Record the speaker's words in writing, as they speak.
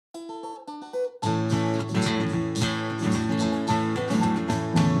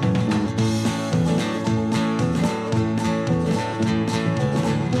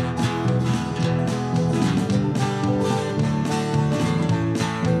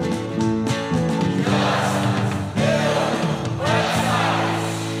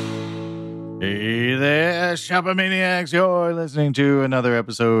Shopomaniacs. You're listening to another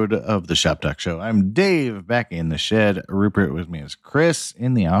episode of the Shop Talk Show. I'm Dave, back in the shed. Rupert with me is Chris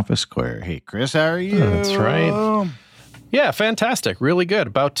in the office square. Hey, Chris, how are you? That's right. Yeah, fantastic. Really good.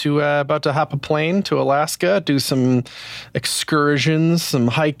 About to hop a plane to Alaska, do some excursions, some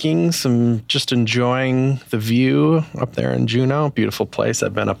hiking, some just enjoying the view up there in Juneau. Beautiful place.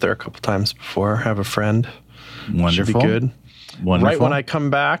 I've been up there a couple times before. Have a friend. Wonderful. Should be good. Wonderful. Right when I come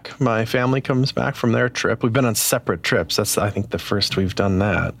back, my family comes back from their trip. We've been on separate trips. That's, I think, the first we've done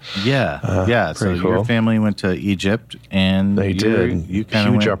that. Yeah. So cool. Your family went to Egypt, and they did. You kind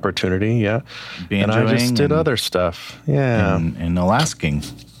of huge opportunity. Yeah. And I just did other stuff. Yeah. And Alasking.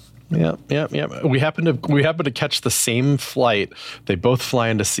 Yep. We happen to catch the same flight. They both fly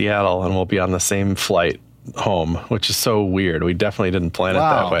into Seattle, and we'll be on the same flight home, which is so weird. We definitely didn't plan it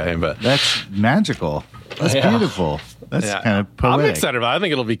that way, but that's magical. That's beautiful. That's kind of poetic. I'm excited about it. I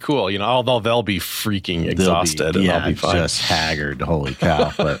think it'll be cool. You know, although they'll be freaking exhausted, and I'll be fine. Just haggard. Holy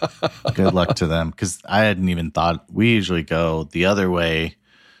cow! But good luck to them, because I hadn't even thought. We usually go the other way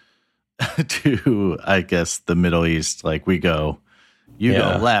to, I guess, the Middle East. Like we go. You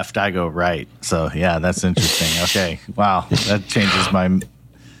go left, I go right. So yeah, that's interesting. Okay, wow, that changes my.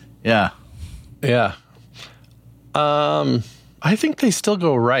 Yeah. I think they still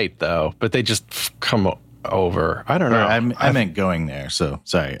go right though, but they just come over. I don't know. I meant going there. So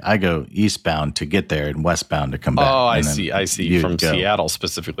sorry, I go eastbound to get there and westbound to come back. Oh, I see. From Seattle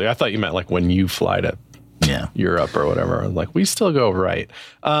specifically. I thought you meant like when you fly to Europe or whatever. Like we still go right.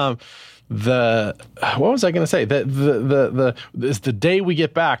 What was I going to say? The day we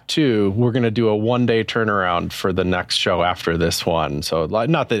get back to, we're going to do a 1-day turnaround for the next show after this one. So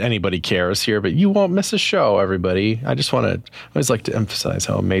not that anybody cares here, but you won't miss a show, everybody. I always like to emphasize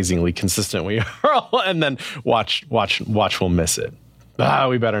how amazingly consistent we are, and then watch will miss it.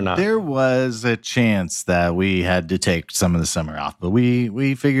 We better not. There was a chance that we had to take some of the summer off, but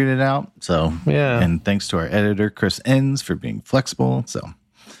we figured it out. So and thanks to our editor, Chris Enns, for being flexible. So.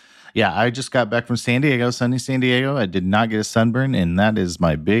 Yeah, I just got back from San Diego, sunny San Diego. I did not get a sunburn, and that is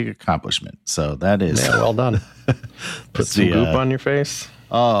my big accomplishment. So that is... Yeah, well done. Put some goop on your face?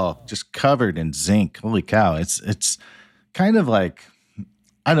 Oh, just covered in zinc. Holy cow. It's kind of like,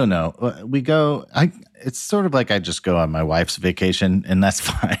 I don't know. It's sort of like I just go on my wife's vacation, and that's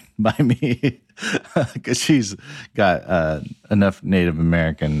fine by me, because she's got enough Native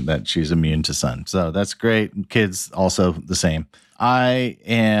American that she's immune to sun. So that's great. Kids also the same. I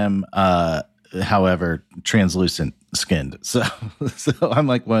am, however, translucent skinned. So I'm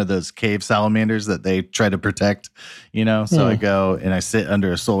like one of those cave salamanders that they try to protect, you know? So I go and I sit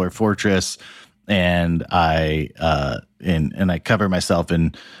under a solar fortress, and I cover myself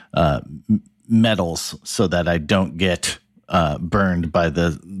in metals so that I don't get burned by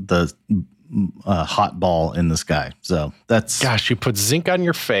the hot ball in the sky. So that's... Gosh, you put zinc on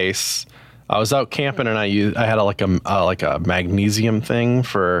your face. I was out camping, and I had a magnesium thing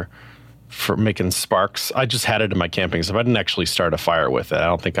for making sparks. I just had it in my camping stuff. I didn't actually start a fire with it. I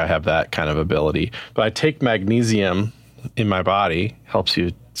don't think I have that kind of ability. But I take magnesium in my body, helps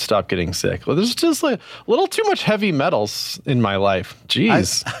you stop getting sick. Well, there's just like a little too much heavy metals in my life.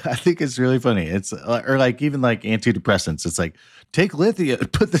 Jeez. I think it's really funny. It's or like even like antidepressants. It's like, take lithium,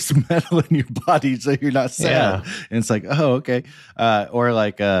 put this metal in your body so you're not sad. Yeah. And it's like, oh, okay. Or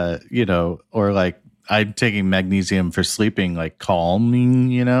like I'm taking magnesium for sleeping, like calming,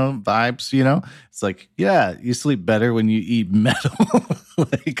 vibes, It's like, yeah, you sleep better when you eat metal.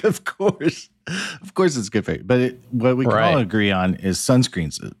 Like, of course it's good for you. But what we can all agree on is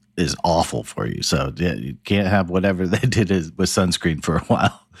sunscreen is awful for you. So yeah, you can't have whatever they did with sunscreen for a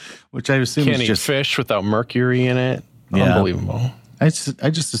while, which I assume can't is just eat fish without mercury in it. Yeah. Unbelievable. I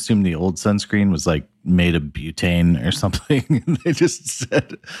just assumed the old sunscreen was like made of butane or something. And they just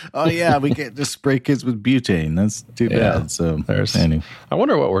said, "Oh yeah, we can't just spray kids with butane. That's too bad." So anyway. I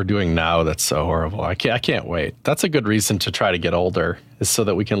wonder what we're doing now that's so horrible. I can't wait. That's a good reason to try to get older, is so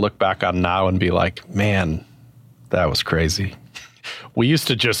that we can look back on now and be like, "Man, that was crazy." We used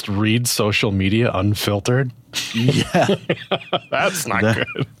to just read social media unfiltered. Yeah. That's not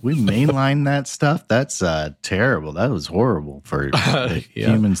good. We mainline that stuff. That's terrible. That was horrible for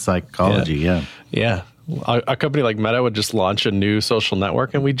human psychology. Yeah. A company like Meta would just launch a new social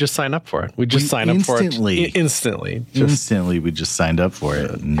network, and we'd just sign up for it. We'd just sign up for it instantly. Instantly, we just signed up for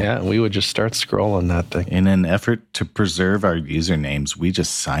it. And we would just start scrolling that thing. In an effort to preserve our usernames, we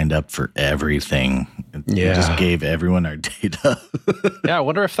just signed up for everything. We just gave everyone our data. Yeah, I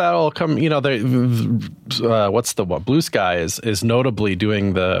wonder if that'll come. You know, what's the one? Blue Sky is notably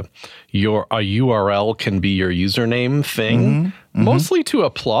doing a URL can be your username thing, mostly to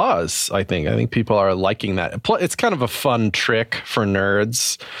applause. I think people are liking that. It's kind of a fun trick for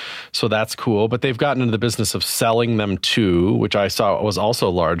nerds, so that's cool. But they've gotten into the business of selling them too, which I saw was also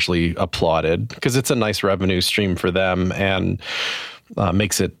largely applauded because it's a nice revenue stream for them and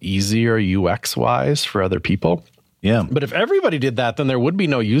makes it easier UX wise for other people. Yeah. But if everybody did that, then there would be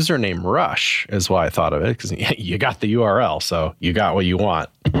no username rush, is why I thought of it, because you got the URL, so you got what you want.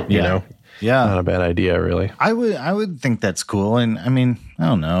 You know? Yeah. Not a bad idea, really. I would think that's cool. And I mean, I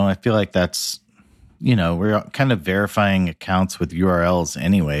don't know. I feel like that's, we're kind of verifying accounts with URLs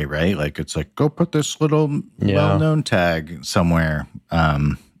anyway, right? Like it's like, go put this little well-known tag somewhere.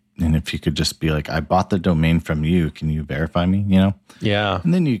 And if you could just be like, I bought the domain from you, can you verify me, Yeah.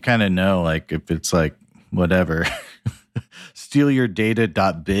 And then you kind of know, like, if it's like, whatever,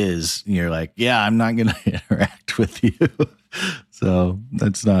 stealyourdata.biz, you're like, yeah, I'm not going to interact with you. So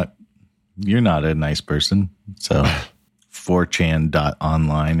you're not a nice person. So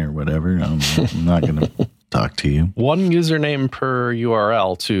 4chan.online or whatever, I'm not going to talk to you. One username per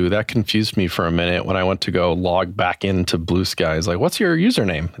URL, too. That confused me for a minute when I went to go log back into Blue Sky. It's like, what's your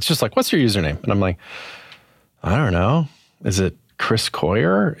username? It's just like, what's your username? And I'm like, I don't know. Is it Chris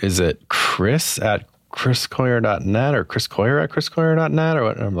Coyier? Is it Chris at chriscoyier.net or Chris Coyier at chriscoyier.net? Or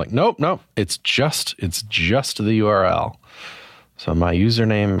what? And I'm like, nope. It's just the URL. So my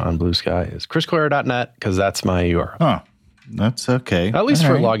username on Blue Sky is chriscoyier.net because that's my URL. Huh. That's okay. At least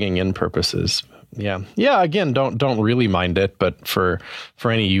for logging in purposes. Yeah. Again, don't really mind it, but for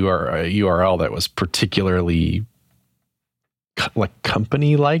any URL that was particularly like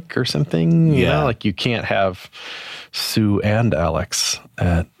company-like or something, like you can't have Sue and Alex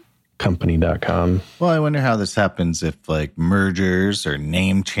at company.com. Well, I wonder how this happens if like mergers or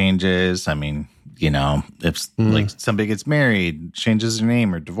name changes. I mean, if like somebody gets married, changes their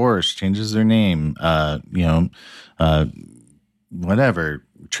name, or divorced, changes their name, whatever,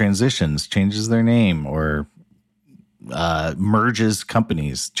 transitions, changes their name, or merges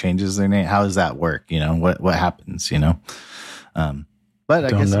companies, changes their name. How does that work? What happens, but I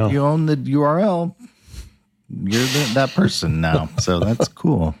guess if you own the URL, you're that person now. So that's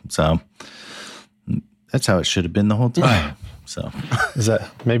cool. So that's how it should have been the whole time. So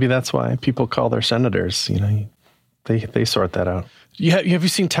maybe that's why people call their senators, they sort that out. Have you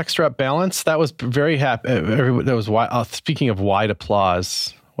seen text wrap balance? That was very happy. That was speaking of wide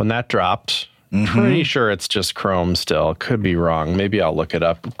applause when that dropped. Pretty sure it's just Chrome still. Could be wrong. Maybe I'll look it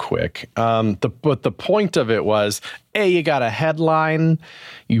up quick. But the point of it was, you got a headline.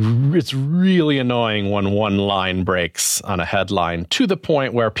 It's really annoying when one line breaks on a headline to the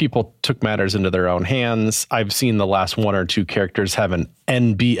point where people took matters into their own hands. I've seen the last one or two characters have an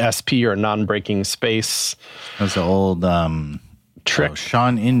NBSP or non-breaking space. That's an old trick.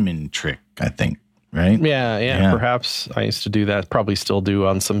 Sean Inman trick, I think. Right? Yeah. Perhaps I used to do that. Probably still do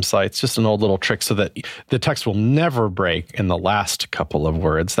on some sites. Just an old little trick so that the text will never break in the last couple of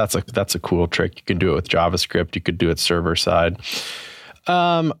words. That's a cool trick. You can do it with JavaScript. You could do it server side.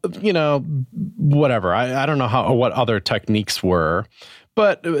 Whatever. I don't know what other techniques were.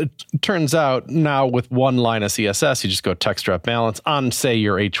 But it turns out now with one line of CSS, you just go text wrap balance on, say,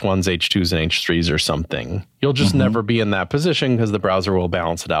 your H1s, H2s, and H3s or something. You'll just never be in that position because the browser will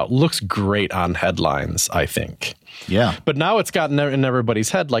balance it out. Looks great on headlines, I think. Yeah. But now it's gotten in everybody's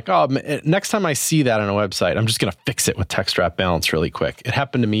head like, next time I see that on a website, I'm just going to fix it with text wrap balance really quick. It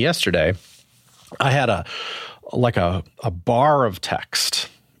happened to me yesterday. I had a bar of text.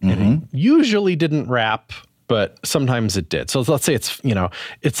 And it usually didn't wrap, but sometimes it did. So let's say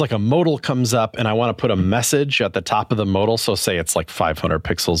it's like a modal comes up and I want to put a message at the top of the modal. So say it's like 500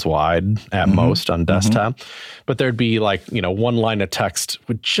 pixels wide at most on desktop, but there'd be like, one line of text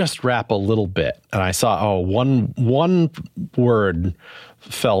would just wrap a little bit. And I saw, one word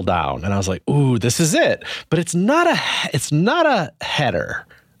fell down and I was like, ooh, this is it. But it's not a header.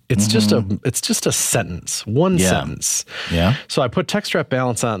 It's just a sentence, one sentence. Yeah. So I put text wrap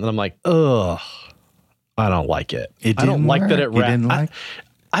balance on and I'm like, ugh. I don't like it. I don't like that it wrapped.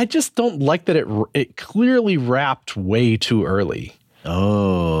 I just don't like that it clearly wrapped way too early.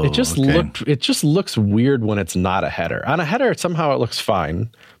 Oh, it just looks weird when it's not a header. On a header, somehow it looks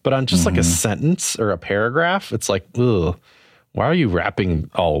fine, but on just like a sentence or a paragraph, it's like, ugh, why are you wrapping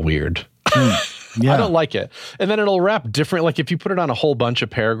all weird? Yeah. I don't like it. And then it'll wrap different. Like if you put it on a whole bunch of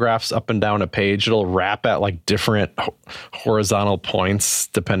paragraphs up and down a page, it'll wrap at like different horizontal points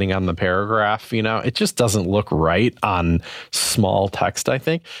depending on the paragraph. It just doesn't look right on small text, I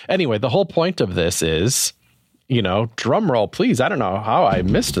think. Anyway, the whole point of this is, drum roll, please. I don't know how I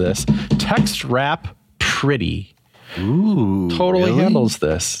missed this. Text wrap pretty. Ooh, totally really? handles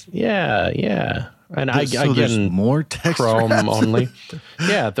this. Yeah. And there's more text Chrome wraps? only.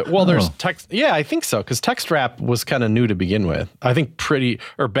 Yeah. There's text. Yeah, I think so. Because text wrap was kind of new to begin with. I think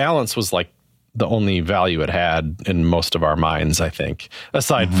balance was like the only value it had in most of our minds, I think,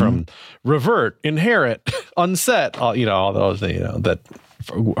 aside from revert, inherit, unset, all those, that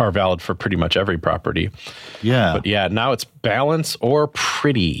are valid for pretty much every property. Yeah. But yeah, now it's balance or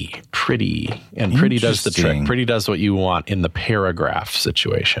pretty. And pretty does the trick. Pretty does what you want in the paragraph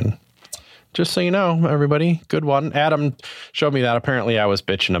situation. Just so you know, everybody, good one. Adam showed me that. Apparently I was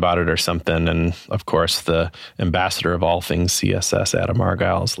bitching about it or something. And of course, the ambassador of all things CSS, Adam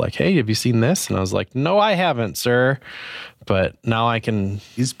Argyle, is like, hey, have you seen this? And I was like, no, I haven't, sir. But now I can.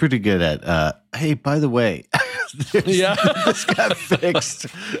 He's pretty good at, hey, by the way, this got fixed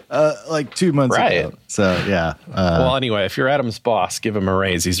like 2 months ago. So, yeah. Well, anyway, if you're Adam's boss, give him a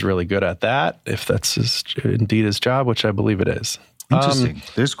raise. He's really good at that. If that's indeed his job, which I believe it is. Interesting.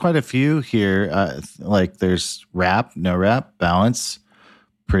 There's quite a few here. Like there's wrap, no wrap, balance,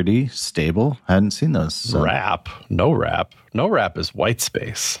 pretty, stable. Hadn't seen those. So. Wrap, no wrap. No wrap is white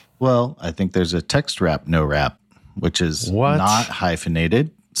space. Well, I think there's a text wrap, no wrap, which is not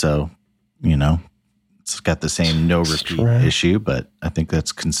hyphenated. So, it's got the same no repeat issue, but I think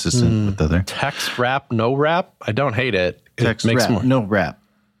that's consistent with the other. Text wrap, no wrap. I don't hate it. Text wrap, no wrap.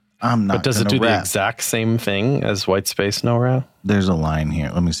 I'm not. But does it do the exact same thing as white space, no wrap? There's a line here.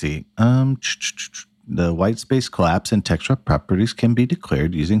 Let me see. The white space collapse and text wrap properties can be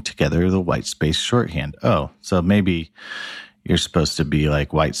declared using together the white space shorthand. Oh, so maybe you're supposed to be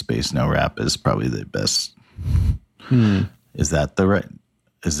like white space, no wrap is probably the best. Is that the right?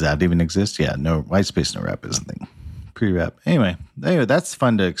 Does that even exist? Yeah, no white space, no wrap is a thing. Pre-wrap. Anyway, that's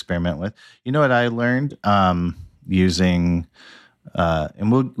fun to experiment with. You know what I learned using.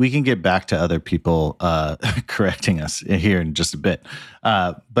 And we can get back to other people correcting us here in just a bit.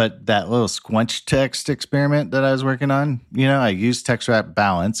 But that little squunch text experiment that I was working on, I used text wrap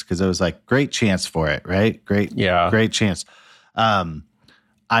balance because I was like, great chance for it, right? Great chance.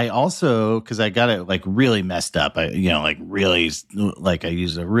 I also, because I got it like really messed up, I used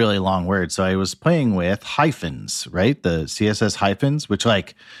a really long word. So I was playing with hyphens, right? The CSS hyphens, which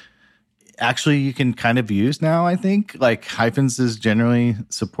actually you can kind of use now, I think. Like hyphens is generally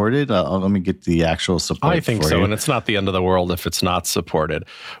supported. Let me get the actual support. I think so. And it's not the end of the world if it's not supported.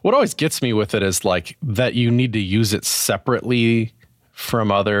 What always gets me with it is like that you need to use it separately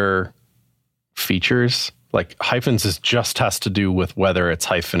from other features. Like hyphens just has to do with whether it's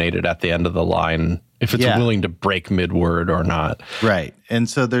hyphenated at the end of the line, if it's willing to break mid-word or not. Right. And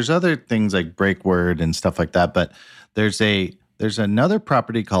so there's other things like break word and stuff like that. But there's another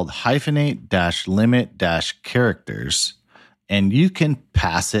property called hyphenate-limit-characters, and you can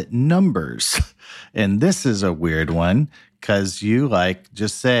pass it numbers. And this is a weird one because you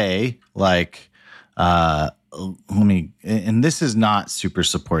just say and this is not super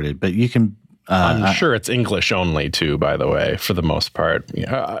supported, but you can. I'm sure it's English only too, by the way, for the most part.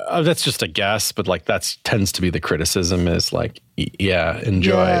 That's just a guess, but that tends to be the criticism is enjoy.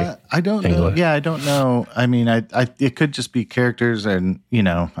 Yeah, I don't know. Yeah, I don't know. I mean, it could just be characters and, I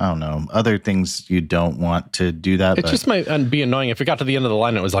don't know, other things you don't want to do that. It just might be annoying if it got to the end of the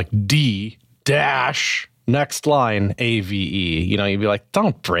line and it was like D dash next line AVE. You'd be like,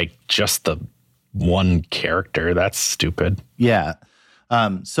 don't break just the one character. That's stupid. Yeah.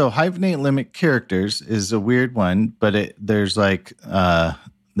 So hyphenate limit characters is a weird one, but there's a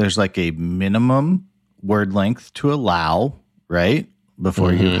minimum word length to allow, right?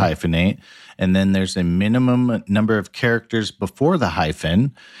 Before you hyphenate. And then there's a minimum number of characters before the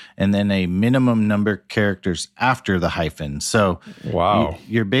hyphen, and then a minimum number of characters after the hyphen. So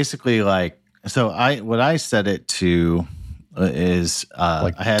you're basically what I set it to is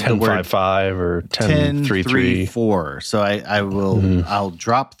I had 10.55 or 10.33. So I'll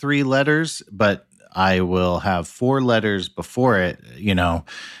drop 3 letters, but I will have 4 letters before it,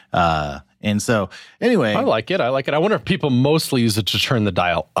 and so anyway, I like it. I wonder if people mostly use it to turn the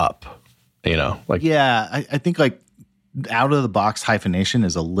dial up, I think out of the box hyphenation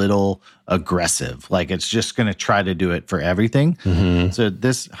is a little aggressive. It's just going to try to do it for everything. So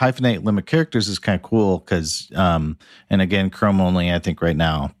this hyphenate limit characters is kind of cool because, and again, Chrome only, I think right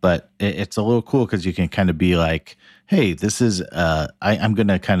now, but it's a little cool because you can kind of be like, hey, this is, I'm going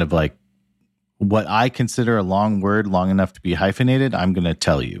to kind of what I consider a long word, long enough to be hyphenated, I'm going to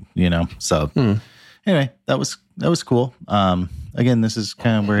tell you, So anyway, that was cool. Again, this is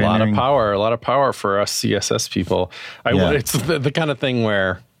kind of where a lot of power for us CSS people. It's the kind of thing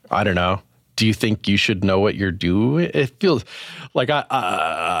where, I don't know. Do you think you should know what you're doing? It feels like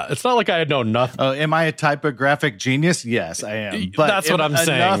it's not like I know nothing. Oh, am I a typographic genius? Yes, I am. But that's what I'm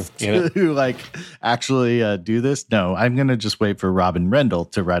saying. Enough to actually do this? No, I'm going to just wait for Robin Rendell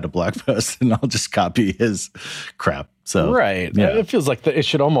to write a blog post, and I'll just copy his crap. So right, yeah. It feels like it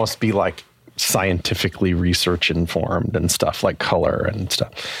should almost be like scientifically research informed and stuff, like color and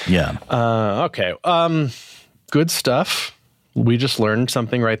stuff. Yeah. Okay. Good stuff. We just learned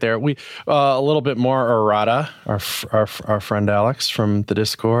something right there. We a little bit more errata. Our friend Alex from the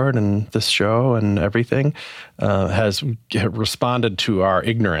Discord and this show and everything has responded to our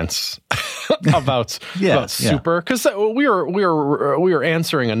ignorance about super, because we were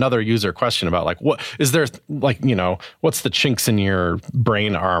answering another user question about like, what is there, like, what's the chinks in your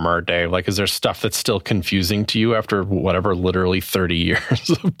brain armor, Dave? Like, is there stuff that's still confusing to you after whatever, literally 30 years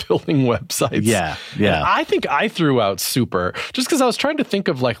of building websites? Yeah. And I think I threw out super just because I was trying to think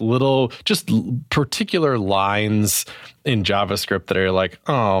of like little, just particular lines in JavaScript that are like,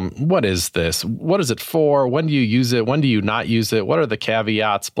 what is this? What is it for? When do you use it? When do you not use it? What are the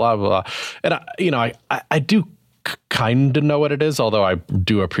caveats? Blah, blah, blah. And I do kind of know what it is, although I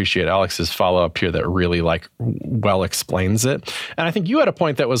do appreciate Alex's follow-up here that really like well explains it. And I think you had a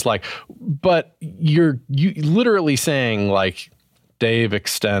point that was like, but you literally saying like Dave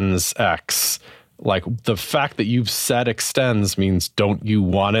extends X. Like the fact that you've said extends means don't you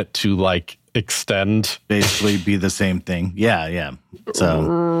want it to like extend, basically be the same thing? Yeah. So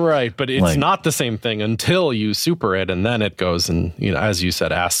right, but it's not the same thing until you super it, and then it goes and as you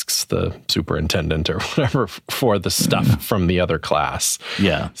said, asks the superintendent or whatever for the stuff from the other class.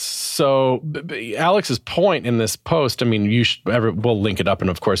 Yeah. So Alex's point in this post, I mean, we'll link it up, and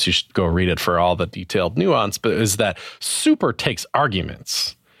of course you should go read it for all the detailed nuance. But is that super takes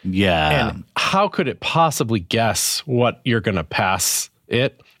arguments. Yeah. And how could it possibly guess what you're going to pass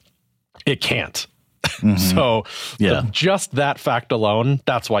it? It can't. Mm-hmm. So just that fact alone,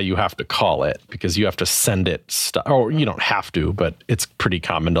 that's why you have to call it, because you have to send it stuff. Or you don't have to, but it's pretty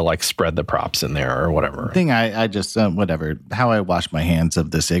common to like spread the props in there or whatever. I just, whatever, how I wash my hands of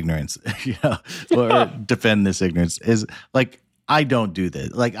this ignorance, or defend this ignorance is like, I don't do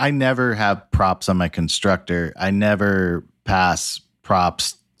this. Like, I never have props on my constructor. I never pass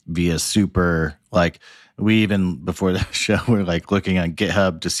props via super. Like, we even before the show, we're like looking on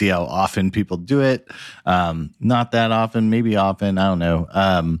GitHub to see how often people do it. Not that often, maybe often, I don't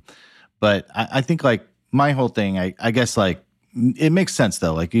know. But I think like my whole thing, I guess like it makes sense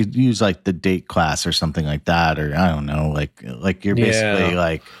though. Like you use like the date class or something like that, or I don't know, like you're basically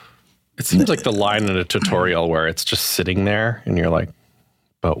like. It seems like the line in a tutorial where it's just sitting there and you're like,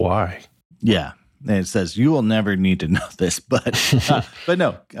 but why? Yeah. And it says you will never need to know this, but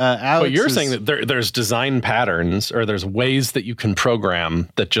no. Alex, but you're saying that there's design patterns, or there's ways that you can program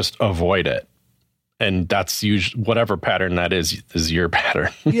that just avoid it, and that's usually whatever pattern that is your pattern.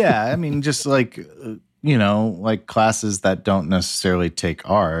 Yeah, I mean, just like like classes that don't necessarily take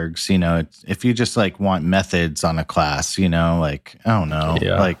args. If you just like want methods on a class, like I don't know,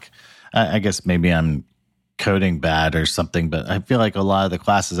 like I guess maybe I'm coding bad or something, but I feel like a lot of the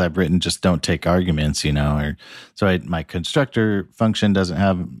classes I've written just don't take arguments, or so my constructor function doesn't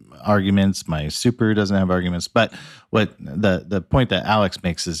have arguments, my super doesn't have arguments. But what the point that Alex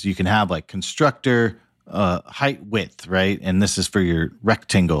makes is you can have like constructor height width, right? And this is for your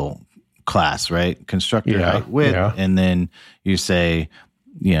rectangle class, right? Constructor height width, and then you say,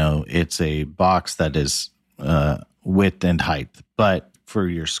 it's a box that is width and height, but for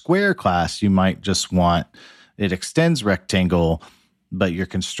your square class, you might just want it extends rectangle, but your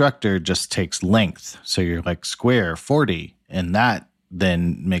constructor just takes length. So you're like square 40, and that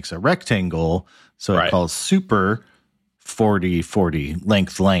then makes a rectangle. So it calls super 40,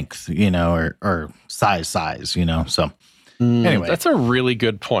 length, or size. So anyway, that's a really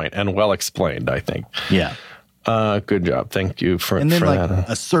good point and well explained, I think. Yeah. Good job. Thank you for that. And then like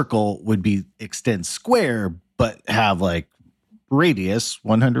a circle would be extend square, but have like radius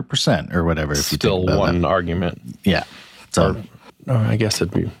 100% or whatever. Still one argument. Yeah. So I guess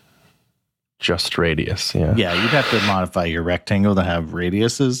it'd be just radius. Yeah. Yeah. You'd have to modify your rectangle to have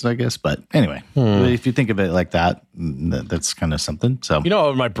radiuses, I guess. But anyway, if you think of it like that, that's kind of something. So,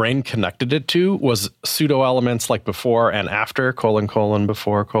 what my brain connected it to was pseudo elements like before and after, :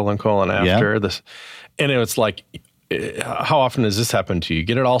 before, : after this. And it's like, how often does this happen to you? You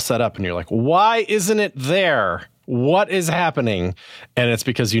get it all set up and you're like, why isn't it there? what is happening? And it's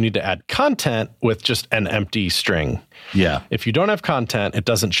because you need to add content with just an empty string. Yeah. If you don't have content, it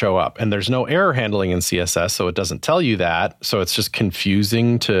doesn't show up. And there's no error handling in CSS, so it doesn't tell you that. So it's just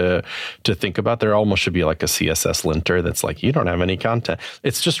confusing to think about. There almost should be like a CSS linter that's like, you don't have any content.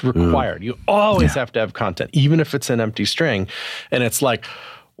 It's just required. You always have to have content, even if it's an empty string. And it's like,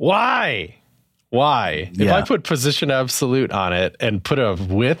 why? Why? If I put position absolute on it and put a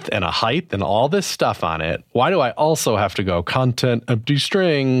width and a height and all this stuff on it, why do I also have to go content empty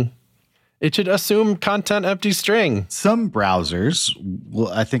string? It should assume content empty string. Some browsers,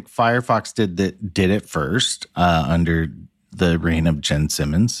 well, I think Firefox did it first under the reign of Jen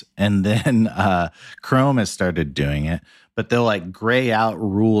Simmons, and then Chrome has started doing it. But they'll like gray out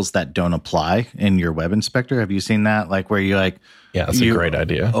rules that don't apply in your web inspector. Have you seen that? Like where you like, yeah, that's a great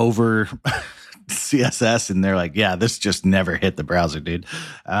idea. Over CSS, and they're like, yeah, this just never hit the browser, dude.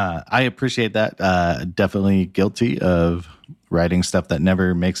 I appreciate that. Definitely guilty of writing stuff that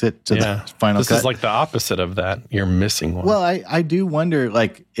never makes it to the final cut. This is like the opposite of that. You're missing one. Well, I do wonder,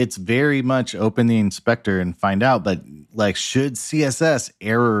 like, it's very much open the inspector and find out, but like, should CSS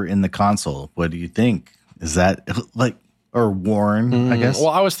error in the console? What do you think? Is that like, or warn, I guess?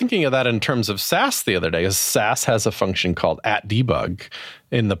 Well, I was thinking of that in terms of Sass the other day. Sass has a function called @debug.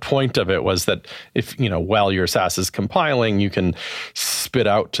 And the point of it was that if, while your Sass is compiling, you can spit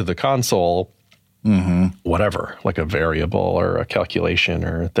out to the console whatever, like a variable or a calculation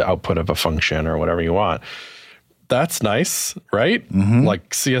or the output of a function or whatever you want. That's nice, right?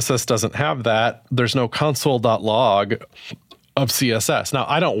 Like CSS doesn't have that. There's no console.log of CSS. Now,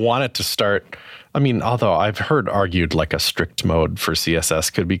 I don't want it to start. I mean, although I've heard argued like a strict mode for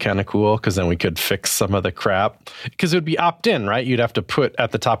CSS could be kind of cool because then we could fix some of the crap because it would be opt-in, right? You'd have to put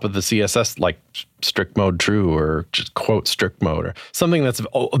at the top of the CSS like strict mode true or just quote strict mode or something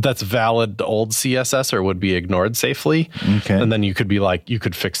that's valid to old CSS or would be ignored safely. Okay. And then you could be like, you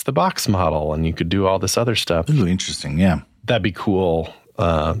could fix the box model and you could do all this other stuff. Ooh, interesting. Yeah. That'd be cool.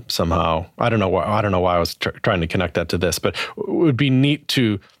 Somehow. I don't know why I was trying to connect that to this, but it would be neat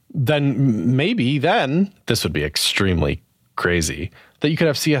to then maybe this would be extremely crazy that you could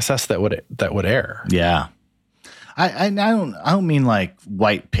have CSS that would error. Yeah. I don't mean like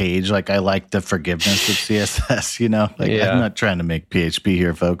white page. Like I like the forgiveness of CSS, I'm not trying to make PHP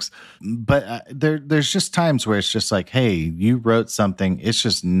here, folks, but there's just times where it's just like, hey, you wrote something. It's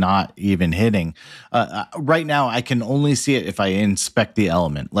just not even hitting. Right now I can only see it if I inspect the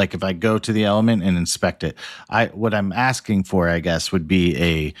element. Like if I go to the element and inspect it, what I'm asking for, I guess, would be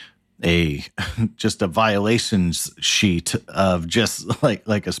a just a violations sheet of just like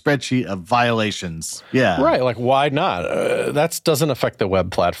a spreadsheet of violations. Yeah. Right. Like, why not? That doesn't affect the web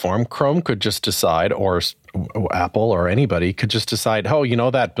platform. Chrome could just decide, or Apple or anybody could just decide,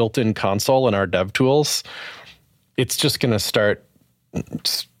 oh, that built-in console in our dev tools, it's just going to start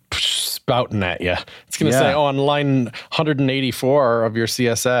spouting at you. It's going to say, on line 184 of your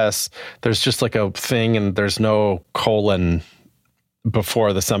CSS, there's just like a thing and there's no colon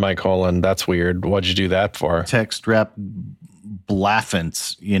before the semicolon. That's weird. What'd you do that for? Text wrap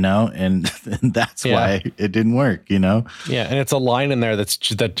blaffants, and that's why it didn't work, Yeah, and it's a line in there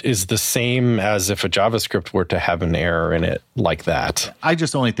that is the same as if a JavaScript were to have an error in it like that. I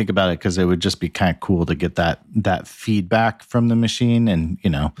just only think about it because it would just be kind of cool to get that feedback from the machine, and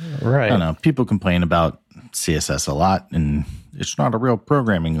right. I don't know. People complain about CSS a lot, and it's not a real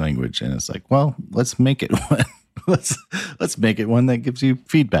programming language, and it's like, well, let's make it one. Let's make it one that gives you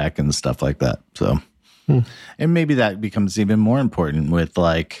feedback and stuff like that. So, and maybe that becomes even more important with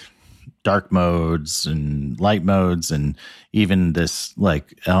like dark modes and light modes, and even this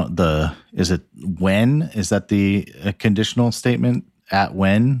like is it when? Is that the conditional statement at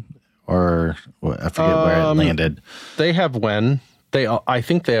when? Or I forget where it landed. They have when. I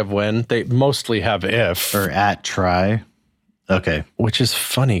think they have when. They mostly have if. Or at try. Okay. Which is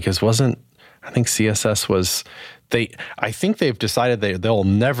funny because I think CSS was I think they've decided they'll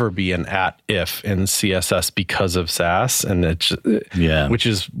never be an @if in CSS because of Sass, and which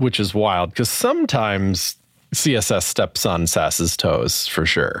is wild because sometimes CSS steps on Sass's toes for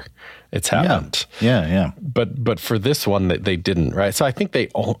sure. It's happened. Yeah. But for this one, they didn't, right? So I think they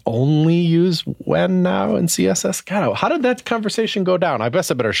only use when now in CSS. God, how did that conversation go down? I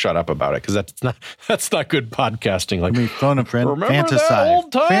guess I better shut up about it because that's not good podcasting. Like, phone a friend. Remember that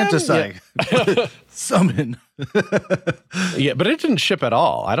old time? Fantasize. Summon. Yeah, but it didn't ship at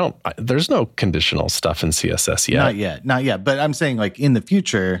all. There's no conditional stuff in CSS yet. Not yet. But I'm saying like in the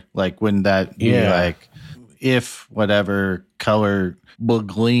future, like when that be like if whatever color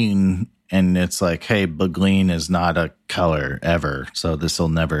Bugleen, and it's like, hey, Bugleen is not a color ever, so this will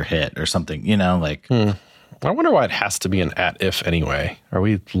never hit or something, like I wonder why it has to be an @if anyway. Are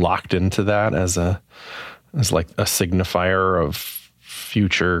we locked into that as like a signifier of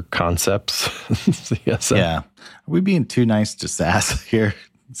future concepts? CSS. Yeah. Are we being too nice to Sass here?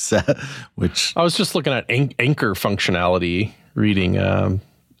 Which I was just looking at Anchor functionality, reading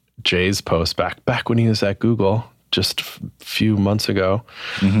Jay's post back when he was at Google just a few months ago.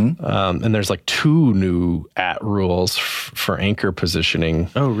 Mm-hmm. And there's like 2 new rules for Anchor positioning.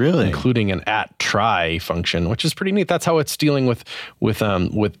 Oh, really? Including an @try function, which is pretty neat. That's how it's dealing with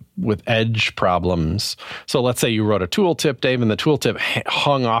edge problems. So let's say you wrote a tooltip, Dave, and the tooltip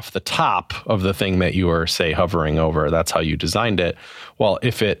hung off the top of the thing that you were, say, hovering over. That's how you designed it. Well,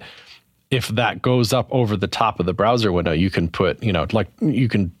 if that goes up over the top of the browser window, you can put, like you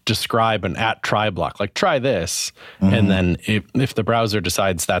can describe an @try block, like try this. Mm-hmm. And then if the browser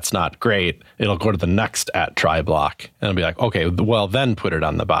decides that's not great, it'll go to the next @try block and it'll be like, okay, well then put it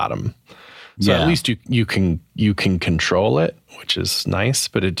on the bottom. So at least you can control it, which is nice,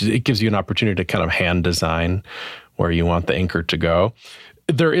 but it gives you an opportunity to kind of hand design where you want the anchor to go.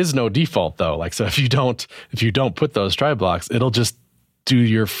 There is no default though. Like, so if you don't put those try blocks, it'll just do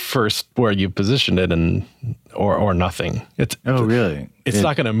your first where you positioned it or nothing. Really? It's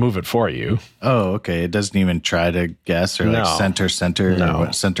not going to move it for you. Oh, okay. It doesn't even try to guess or like center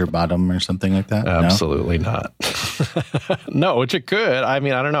or center bottom or something like that? Absolutely not. No, which it could. I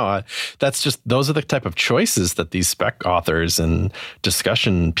mean, I don't know. Those are the type of choices that these spec authors and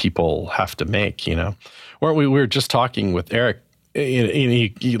discussion people have to make, Weren't we were just talking with Eric, and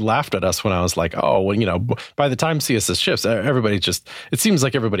he laughed at us when I was like, oh, well, by the time CSS shifts, it seems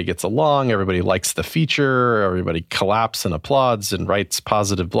like everybody gets along, everybody likes the feature, everybody claps and applauds and writes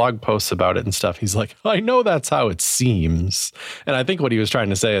positive blog posts about it and stuff. He's like, I know that's how it seems. And I think what he was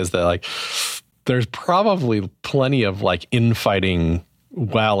trying to say is that like, there's probably plenty of like infighting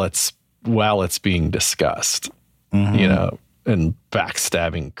while it's being discussed, mm-hmm. And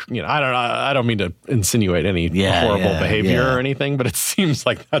backstabbing, I don't mean to insinuate any horrible behavior or anything, but it seems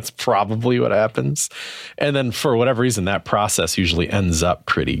like that's probably what happens. And then for whatever reason, that process usually ends up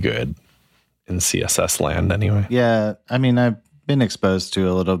pretty good in CSS land anyway. Yeah. I mean, I've been exposed to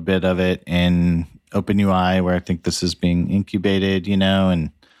a little bit of it in OpenUI where I think this is being incubated,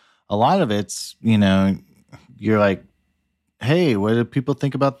 and a lot of it's, you're like, hey, what do people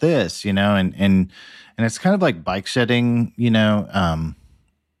think about this? And it's kind of like bike shedding,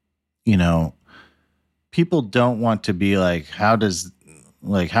 people don't want to be like, how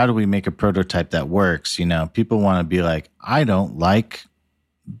do we make a prototype that works? People want to be like, I don't like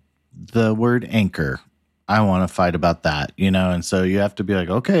the word anchor. I want to fight about that, and so you have to be like,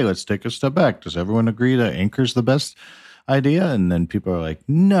 okay, let's take a step back. Does everyone agree that anchor's the best idea? And then people are like,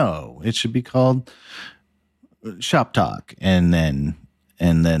 no, it should be called Shop Talk. And then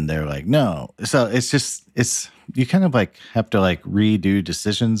they're like, no. So it's you kind of like have to like redo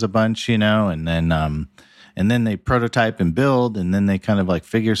decisions a bunch, and then they prototype and build, and then they kind of like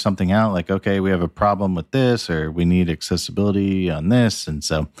figure something out like, okay, we have a problem with this, or we need accessibility on this. And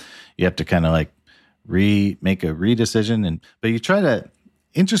so you have to kind of like make a redecision. But you try to,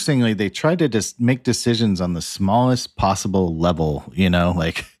 interestingly, they try to just make decisions on the smallest possible level,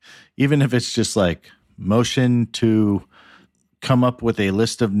 like even if it's just like motion to come up with a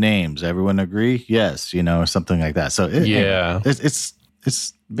list of names. Everyone agree? Yes, or something like that. So it's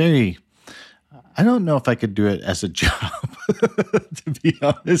very. I don't know if I could do it as a job, to be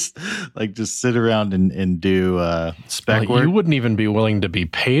honest. Like just sit around and do spec work. You wouldn't even be willing to be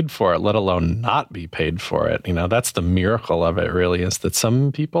paid for it, let alone not be paid for it. That's the miracle of it. Really, is that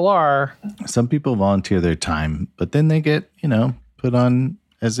some people are. Some people volunteer their time, but then they get put on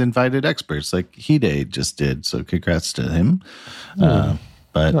as invited experts, like Hide just did. So congrats to him. But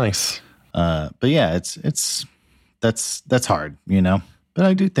nice. But yeah, that's hard, But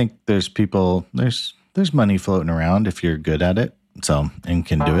I do think there's people, there's money floating around if you're good at it, and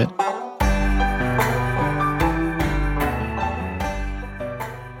can do it.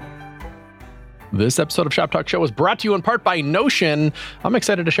 This episode of Shop Talk Show was brought to you in part by Notion. I'm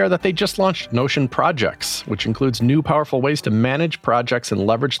excited to share that they just launched Notion Projects, which includes new powerful ways to manage projects and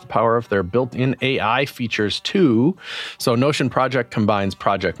leverage the power of their built-in AI features too. So Notion Project combines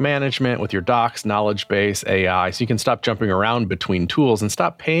project management with your docs, knowledge base, AI, so you can stop jumping around between tools and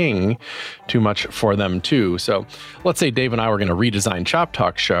stop paying too much for them too. So let's say Dave and I were going to redesign Shop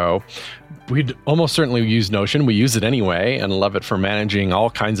Talk Show. We'd almost certainly use Notion. We use it anyway and love it for managing all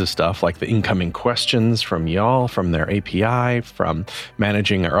kinds of stuff like the incoming questions from y'all, from their API, from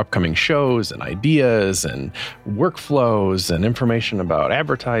managing our upcoming shows and ideas and workflows and information about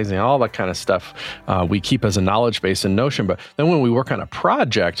advertising, all that kind of stuff we keep as a knowledge base in Notion. But then when we work on a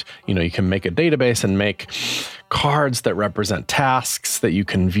project, you can make a database and make cards that represent tasks that you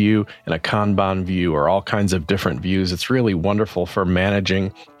can view in a Kanban view or all kinds of different views. It's really wonderful for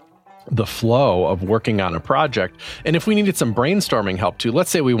managing the flow of working on a project. And if we needed some brainstorming help too,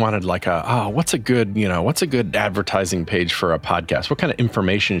 let's say we wanted like what's a good advertising page for a podcast? What kind of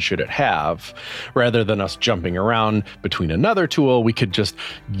information should it have? Rather than us jumping around between another tool, we could just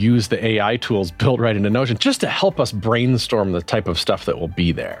use the AI tools built right into Notion just to help us brainstorm the type of stuff that will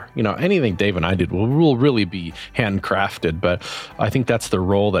be there. Anything Dave and I did will really be handcrafted, but I think that's the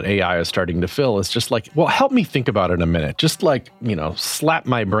role that AI is starting to fill, is just like, well, help me think about it a minute. Just like, slap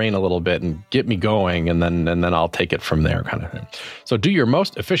my brain a little bit and get me going, and then I'll take it from there, kind of thing. So do your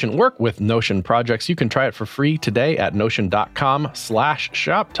most efficient work with Notion projects. You can try it for free today at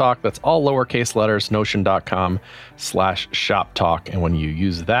notion.com/shoptalk. That's all lowercase letters, notion.com/shoptalk. And when you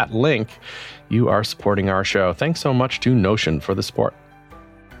use that link, you are supporting our show. Thanks so much to Notion for the support.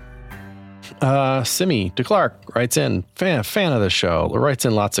 Simi DeClark writes in, fan of the show, writes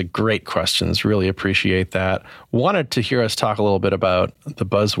in lots of great questions. Really appreciate that. Wanted to hear us talk a little bit about the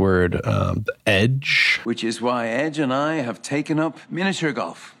buzzword, the edge. Which is why Edge and I have taken up miniature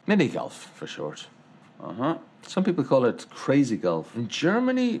golf. Mini golf, for short. Some people call it crazy golf. In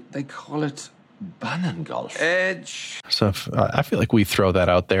Germany, they call it Bannon golf. Edge. So I feel like we throw that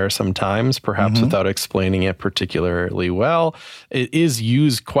out there sometimes, perhaps without explaining it particularly well. It is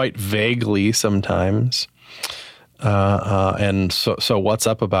used quite vaguely sometimes. And so what's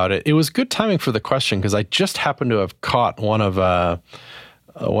up about it? It was good timing for the question because I just happened to have caught one of Ben's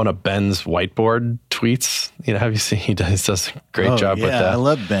whiteboard tweets. Have you seen? He does a great job with that. I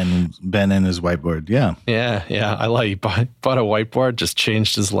love Ben and his whiteboard. Yeah. I like. He bought a whiteboard, just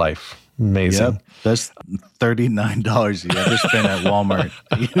changed his life. Amazing. Yep. That's $39 you ever spent at Walmart.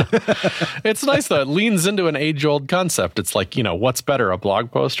 It's nice though. It leans into an age-old concept. It's like, what's better, a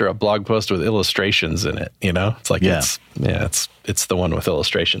blog post or a blog post with illustrations in it? It's like, it's the one with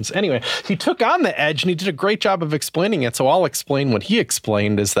illustrations. Anyway, he took on the edge and he did a great job of explaining it. So I'll explain what he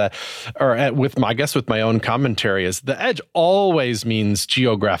explained is that, with my own commentary, is the edge always means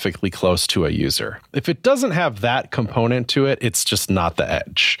geographically close to a user. If it doesn't have that component to it, it's just not the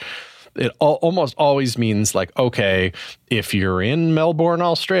edge. It almost always means like, okay, if you're in Melbourne,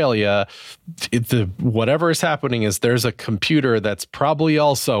 Australia, whatever is happening is there's a computer that's probably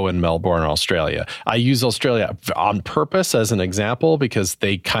also in Melbourne, Australia. I use Australia on purpose as an example because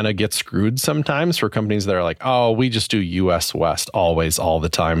they kind of get screwed sometimes for companies that are like, oh, we just do US West always, all the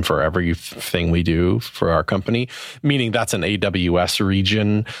time for everything we do for our company, meaning that's an AWS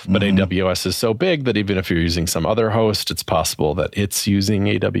region, but AWS is so big that even if you're using some other host, it's possible that it's using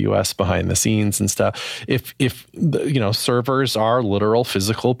AWS behind the scenes and stuff. If servers are literal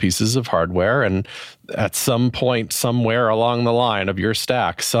physical pieces of hardware, and at some point somewhere along the line of your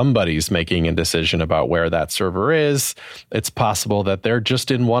stack, somebody's making a decision about where that server is, it's possible that they're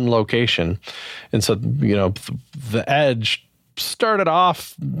just in one location. And so, the edge started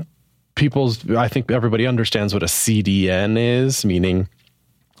off, I think everybody understands what a CDN is, meaning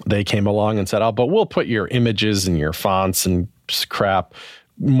they came along and said, oh, but we'll put your images and your fonts and crap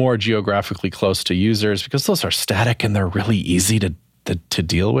more geographically close to users because those are static and they're really easy to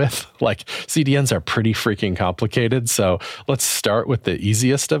deal with. Like CDNs are pretty freaking complicated. So let's start with the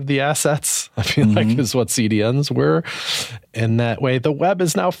easiest of the assets, I feel like is what CDNs were. And that way the web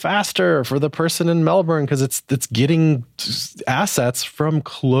is now faster for the person in Melbourne because it's getting assets from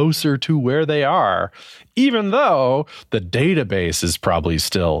closer to where they are, even though the database is probably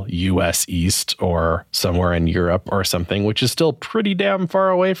still US East or somewhere in Europe or something, which is still pretty damn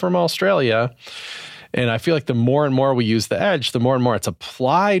far away from Australia. And I feel like the more and more we use the edge, the more and more it's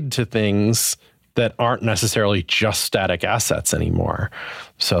applied to things that aren't necessarily just static assets anymore.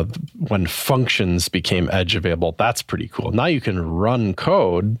 So when functions became edge available, that's pretty cool. Now you can run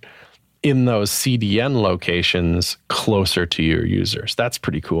code in those CDN locations closer to your users. That's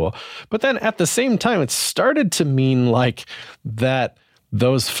pretty cool. But then at the same time, it started to mean like that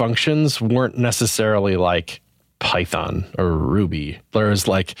those functions weren't necessarily like Python or Ruby. There's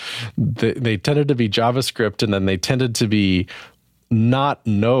like, they tended to be JavaScript, and then they tended to be not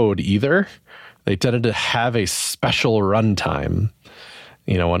Node either. They tended to have a special runtime.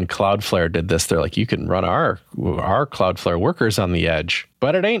 When Cloudflare did this, they're like, you can run our Cloudflare workers on the edge,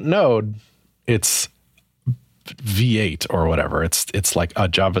 but it ain't Node. It's V8 or whatever. It's like a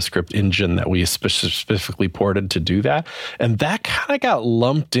JavaScript engine that we specifically ported to do that. And that kind of got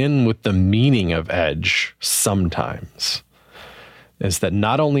lumped in with the meaning of Edge sometimes. Is that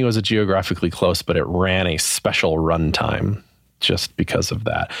not only was it geographically close, but it ran a special runtime just because of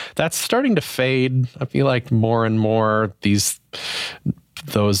that. That's starting to fade. I feel like more and more those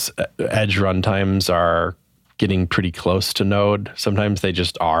Edge runtimes are getting pretty close to Node. Sometimes they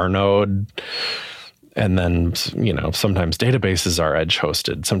just are Node. And then, sometimes databases are Edge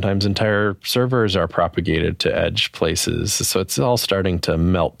hosted. Sometimes entire servers are propagated to Edge places. So it's all starting to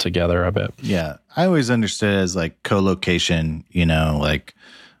melt together a bit. Yeah. I always understood it as like co-location, like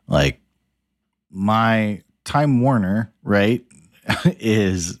my Time Warner, right,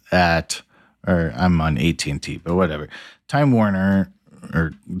 is at, or I'm on AT&T, but whatever. Time Warner,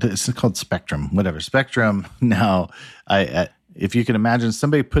 or this is called Spectrum, whatever. Spectrum now, if you can imagine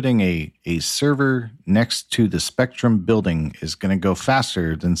somebody putting a server next to the Spectrum building is going to go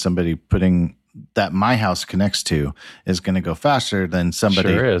faster than somebody putting that my house connects to is going to go faster than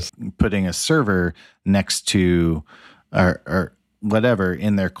somebody putting a server next to or whatever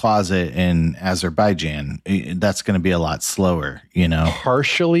in their closet in Azerbaijan. That's going to be a lot slower,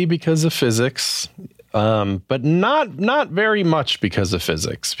 Partially because of physics. But not very much because of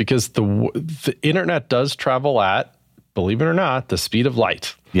physics, because the internet does travel at, believe it or not, the speed of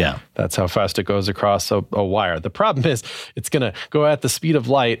light. Yeah. That's how fast it goes across a wire. The problem is it's going to go at the speed of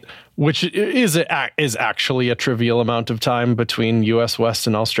light, which is actually a trivial amount of time between US West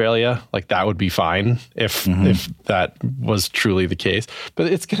and Australia. Like that would be fine if that was truly the case. But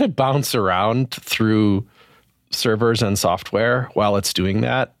it's going to bounce around through servers and software while it's doing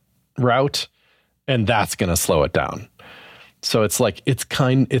that route, and that's going to slow it down. So it's like it's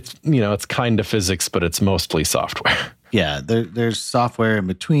kind of physics, but it's mostly software. Yeah, there's software in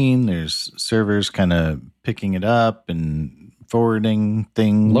between. There's servers kind of picking it up and forwarding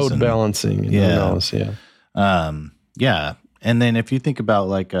things, load balancing. Yeah. And then if you think about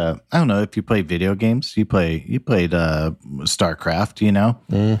like I don't know, if you play video games, you played StarCraft,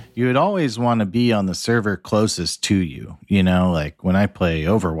 you would always want to be on the server closest to you, like when I play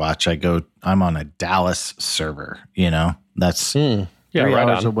Overwatch, I'm on a Dallas server, that's 3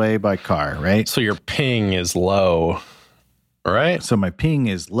 hours away by car, right? So your ping is low, right? So my ping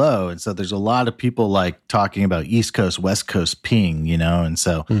is low, and so there's a lot of people like talking about East Coast, West Coast ping, and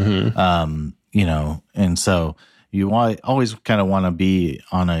so and so you always kind of want to be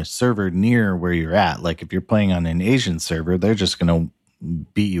on a server near where you're at. Like if you're playing on an Asian server, they're just going to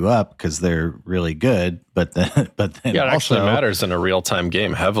beat you up because they're really good. But then it actually matters in a real time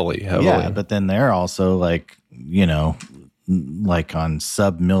game heavily. Yeah, but then they're also like like on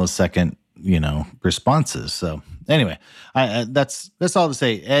sub-millisecond responses. So anyway, that's all to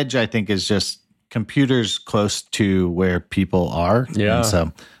say. Edge, I think, is just computers close to where people are. Yeah. And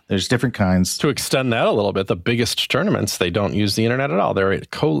so there's different kinds. To extend that a little bit, the biggest tournaments, they don't use the internet at all.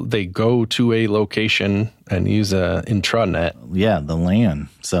 They go to a location and use a intranet. Yeah, the LAN.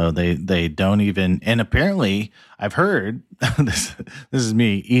 So they don't even. And apparently, I've heard this is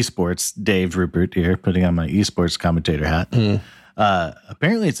me, esports Dave Rupert here, putting on my esports commentator hat.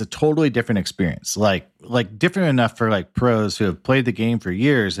 Apparently, it's a totally different experience. Like different enough for like pros who have played the game for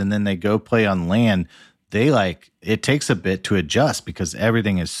years, and then they go play on LAN. It takes a bit to adjust because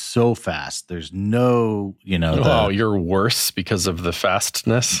everything is so fast. There's no, you're worse because of the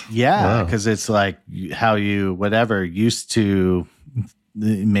fastness. Yeah, because it's like how you used to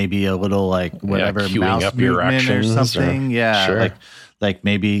maybe a little like whatever mouse up movement your actions or something. Sure. Like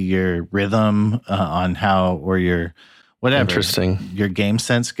maybe your rhythm on how or your whatever. Interesting. Your game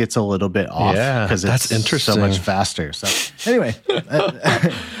sense gets a little bit off because it's so much faster. So anyway,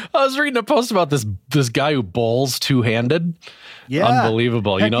 I was reading a post about this guy who bowls two-handed. Yeah.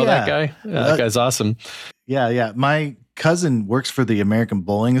 Unbelievable. You know that guy? Yeah, that guy's awesome. Yeah. My cousin works for the American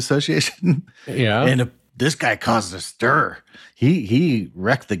Bowling Association. Yeah. And this guy caused a stir. He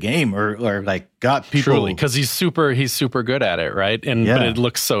wrecked the game or like got people. Truly, because he's super good at it, right? And but it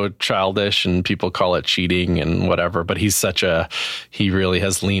looks so childish and people call it cheating and whatever. But he really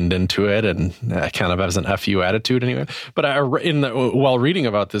has leaned into it and kind of has an FU attitude anyway. But while reading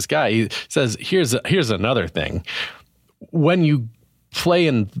about this guy, he says, here's another thing. When you play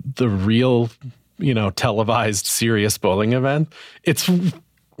in the real, televised serious bowling event, it's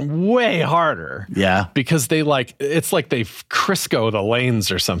way harder. Yeah. Because it's like they Crisco the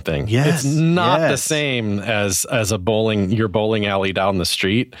lanes or something. Yes. It's not the same as your bowling alley down the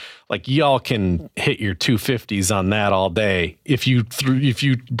street. Like y'all can hit your 250s on that all day. If you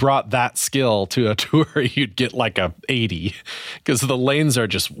brought that skill to a tour, you'd get like a 80 because the lanes are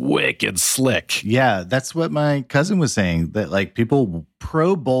just wicked slick. Yeah, that's what my cousin was saying, that like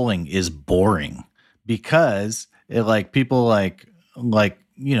pro bowling is boring because people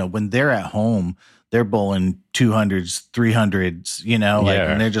when they're at home, they're bowling 200s, 300s,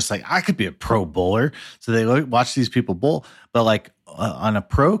 and they're just like, I could be a pro bowler. So they watch these people bowl, but on a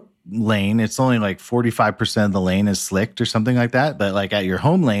pro lane, it's only like 45% of the lane is slicked or something like that. But like at your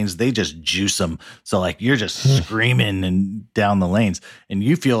home lanes, they just juice them. So like you're just screaming and down the lanes and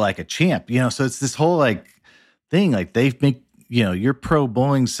you feel like a champ, so it's this whole like thing, like they make, your pro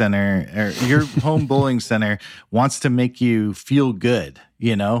bowling center or your home bowling center wants to make you feel good.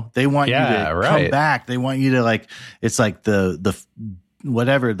 They want you to come back. They want you to it's like the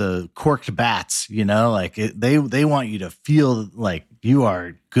whatever, the corked bats, they want you to feel like you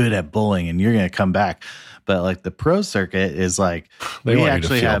are good at bowling and you're going to come back. But like the pro circuit is like, they want you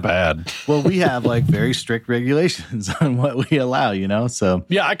to feel bad. Well, we have like very strict regulations on what we allow, so.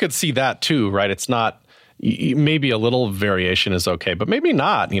 Yeah, I could see that too, right? It's not, maybe a little variation is okay, but maybe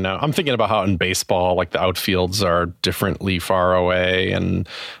not. I'm thinking about how in baseball, like the outfields are differently far away and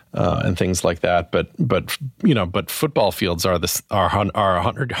things like that. But football fields are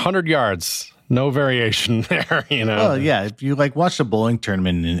 100 yards, no variation there. Well, yeah. If you watch a bowling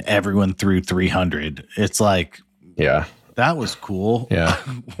tournament and everyone threw 300, it's like, yeah, that was cool. Yeah,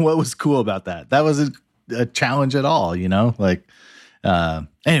 what was cool about that? That wasn't a challenge at all.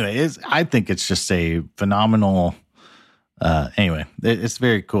 Anyway, I think it's just a phenomenal. Anyway, it's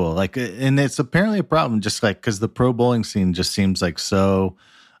very cool. And it's apparently a problem, just because the pro bowling scene just seems like so.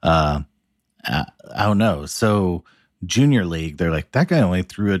 I don't know. So junior league, they're like, that guy only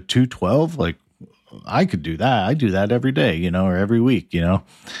threw a 212. Like, I could do that. I do that every day, or every week,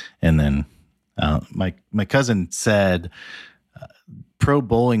 And then my cousin said, pro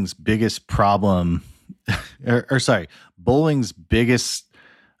bowling's biggest problem, bowling's biggest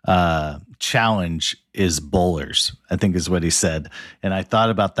challenge is bowlers, I think is what he said. And I thought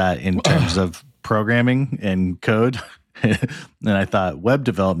about that in terms of programming and code. And I thought web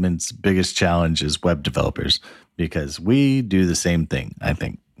development's biggest challenge is web developers, because we do the same thing, I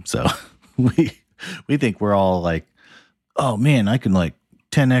think. So we think we're all like, oh man, I can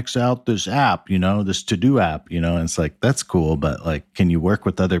 10x out this app, this to-do app, and it's like, that's cool. But can you work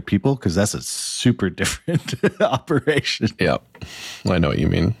with other people? Because that's a super different operation. Yeah, I know what you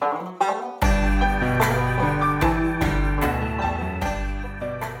mean.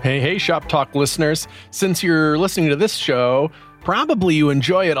 Hey, Shop Talk listeners. Since you're listening to this show, probably you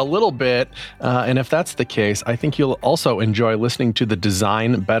enjoy it a little bit. And if that's the case, I think you'll also enjoy listening to the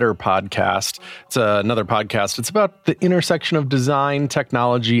Design Better podcast. It's another podcast. It's about the intersection of design,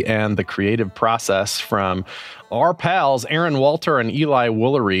 technology, and the creative process from our pals, Aaron Walter and Eli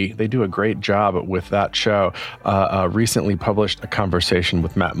Woolery. They do a great job with that show. Recently published a conversation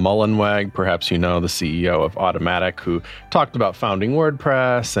with Matt Mullenweg, perhaps the CEO of Automattic, who talked about founding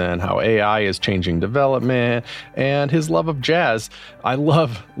WordPress and how AI is changing development and his love of jazz. I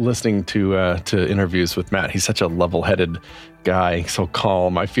love listening to interviews with Matt. He's such a level-headed guy, so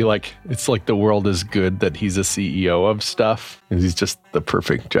calm. I feel like it's like the world is good that he's a CEO of stuff, and he's just the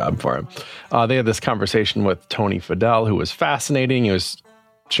perfect job for him. They had this conversation with Tony Fadell, who was fascinating. He was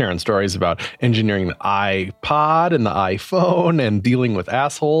sharing stories about engineering the iPod and the iPhone and dealing with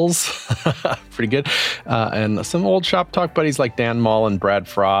assholes. Pretty good. And some old Shop Talk buddies like Dan Mull and Brad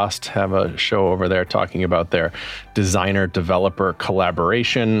Frost have a show over there talking about their designer-developer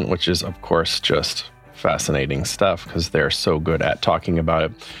collaboration, which is, of course, just fascinating stuff because they're so good at talking about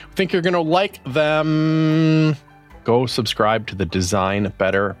it. I think you're going to like them. Go subscribe to the Design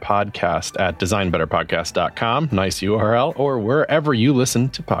Better podcast at designbetterpodcast.com. Nice URL, or wherever you listen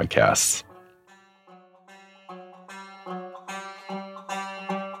to podcasts.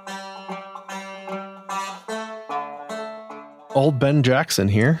 Old Ben Jackson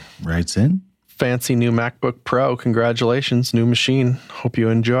here. Writes in. Fancy new MacBook Pro. Congratulations, new machine. Hope you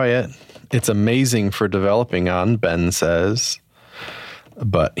enjoy it. It's amazing for developing on, Ben says.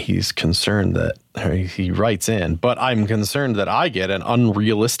 But he's concerned that, he writes in, but I'm concerned that I get an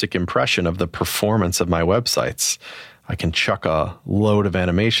unrealistic impression of the performance of my websites. I can chuck a load of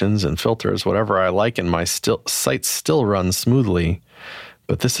animations and filters, whatever I like, and my site still runs smoothly.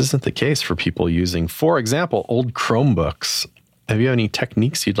 But this isn't the case for people using, for example, old Chromebooks. Have you any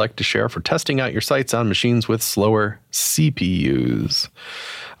techniques you'd like to share for testing out your sites on machines with slower CPUs?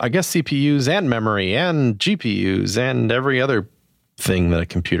 I guess CPUs and memory and GPUs and every other thing that a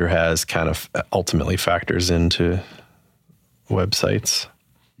computer has kind of ultimately factors into websites.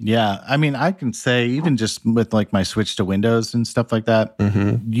 Yeah. I mean, I can say even just with like my switch to Windows and stuff like that,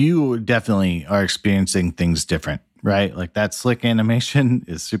 you definitely are experiencing things different, right? Like that slick animation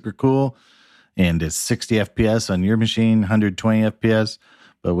is super cool and it's 60 FPS on your machine, 120 FPS.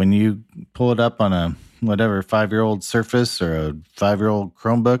 But when you pull it up on a whatever 5-year-old Surface or a 5-year-old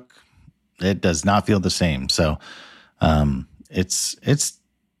Chromebook, it does not feel the same. So it's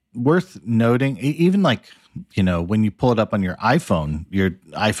worth noting, even like, you know, when you pull it up on your iPhone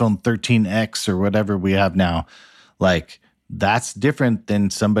 13X or whatever we have now, like that's different than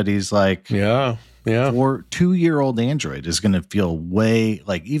somebody's like 2-year-old Android is going to feel way,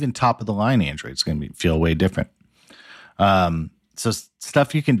 like even top of the line Android is going to feel way different. So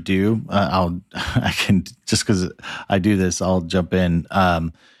stuff you can do, I can, just because I do this, I'll jump in.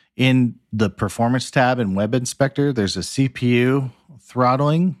 In the performance tab in Web Inspector, there's a CPU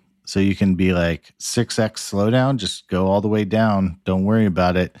throttling. So you can be like 6x slowdown, just go all the way down. Don't worry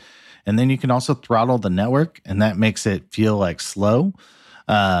about it. And then you can also throttle the network, and that makes it feel like slow.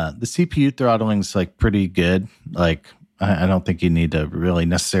 The CPU throttling is like pretty good. Like I don't think you need to really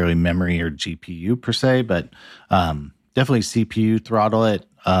necessarily memory or GPU per se, but definitely CPU throttle it,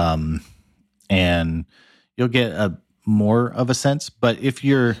 and you'll get a more of a sense. But if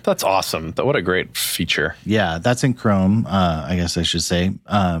you're... That's awesome. What a great feature. Yeah, that's in Chrome, I guess I should say.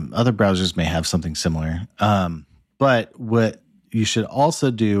 Other browsers may have something similar. But what you should also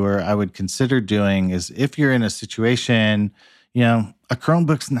do, or I would consider doing, is if you're in a situation, you know, a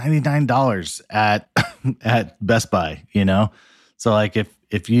Chromebook's $99 at Best Buy, you know? So like if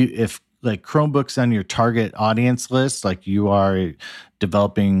like Chromebooks on your target audience list, like you are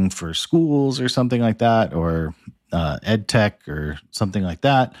developing for schools or something like that, or ed tech or something like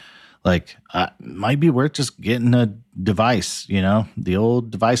that, like might be worth just getting a device, you know, the old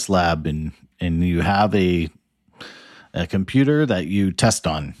device lab, and you have a computer that you test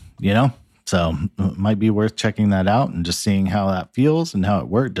on, you know? So it might be worth checking that out and just seeing how that feels and how it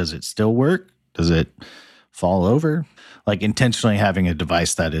works. Does it still work? Does it fall over? Like intentionally having a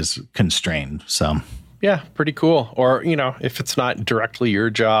device that is constrained. So yeah, pretty cool. Or, you know, if it's not directly your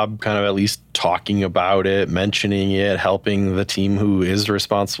job, kind of at least talking about it, mentioning it, helping the team who is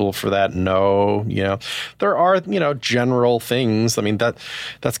responsible for that know, you know, there are, you know, general things. I mean,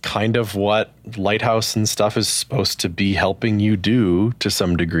 that's kind of what Lighthouse and stuff is supposed to be helping you do to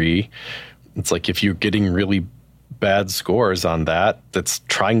some degree. It's like if you're getting really bad scores on that, that's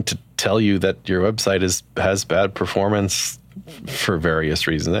trying to tell you that your website has bad performance for various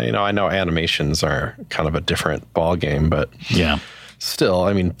reasons. You know, I know animations are kind of a different ball game, but yeah, still,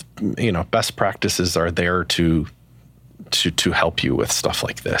 I mean, you know, best practices are there to help you with stuff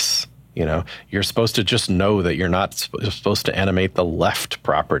like this. You know, you're supposed to just know that you're not supposed to animate the left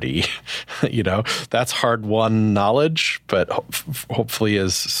property. You know, that's hard-won knowledge, but hopefully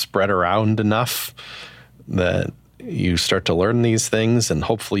is spread around enough that you start to learn these things, and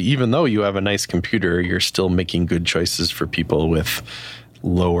hopefully, even though you have a nice computer, you're still making good choices for people with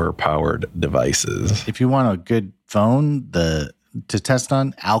lower powered devices. If you want a good phone to test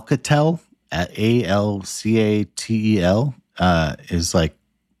on, Alcatel, ALCATEL, is like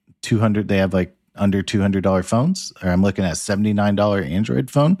 200. They have like under $200 phones, or I'm looking at $79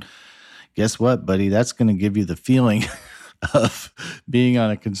 Android phone. Guess what, buddy? That's going to give you the feeling of being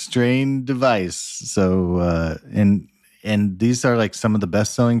on a constrained device. So, and these are like some of the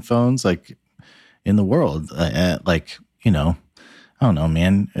best selling phones like in the world. Like, you know, I don't know,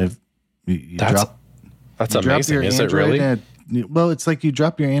 man. If you that's amazing. Is it really? Well, it's like you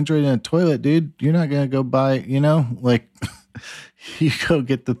drop your Android in a toilet, dude. You're not going to go buy, you know, like you go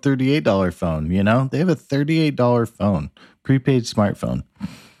get the $38 phone, you know, they have a $38 phone, prepaid smartphone.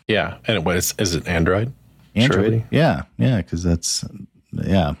 Yeah. And what is it Android? Android, surely? yeah, because that's,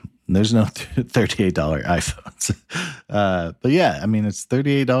 yeah, there's no $38 iPhones. But yeah, I mean, it's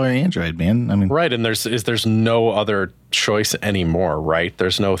 $38 Android, man. I mean, right. And there's no other choice anymore, right?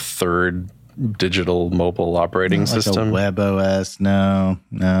 There's no third digital mobile operating system. Web OS. No,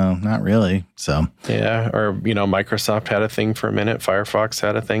 not really. So yeah. Or, you know, Microsoft had a thing for a minute. Firefox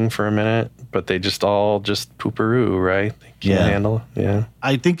had a thing for a minute, but they just all just pooperoo, right? They can't handle. Yeah.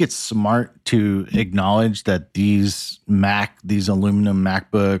 I think it's smart to acknowledge that these aluminum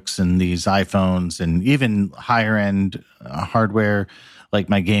MacBooks and these iPhones and even higher end hardware, like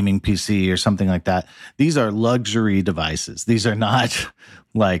my gaming PC or something like that, these are luxury devices. These are not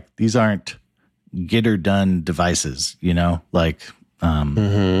these aren't get her done devices, like, I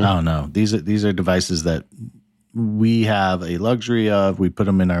don't know. These are devices that we have a luxury of. We put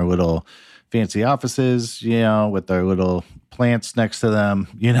them in our little fancy offices, with our little plants next to them.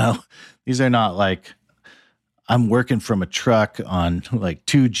 These are not like I'm working from a truck on like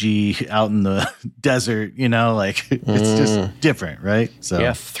 2G out in the desert, like it's just different, right? So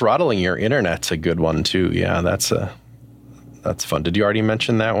yeah, throttling your internet's a good one too. Yeah, that's fun. Did you already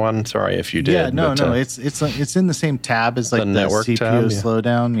mention that one? Sorry if you did. Yeah, no, it's in the same tab as like the network CPU tab,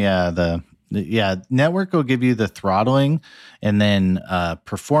 slowdown. Yeah, network will give you the throttling, and then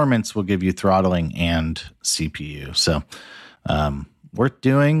performance will give you throttling and CPU. So worth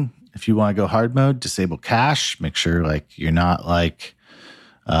doing. If you want to go hard mode, disable cache. Make sure like you're not like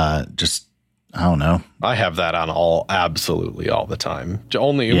just, I don't know. I have that on absolutely all the time.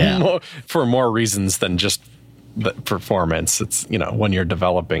 Only for more reasons than just the performance. It's, when you're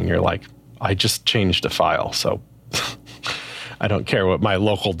developing, you're like, I just changed a file, so I don't care what my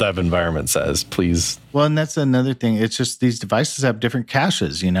local dev environment says, please. Well, and that's another thing. It's just these devices have different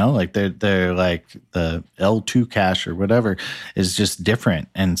caches, like they're like the L2 cache or whatever is just different.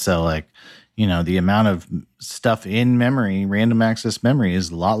 And so like, the amount of stuff in memory, random access memory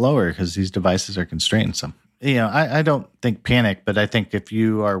is a lot lower because these devices are constrained. So, I don't think panic, but I think if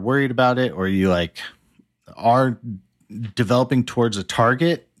you are worried about it or you like are developing towards a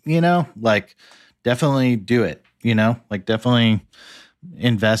target, like definitely do it. Like definitely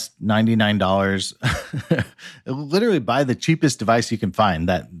invest $99. Literally buy the cheapest device you can find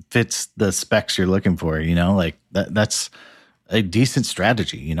that fits the specs you're looking for, like that's a decent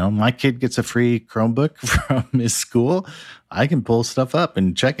strategy. My kid gets a free Chromebook from his school. I can pull stuff up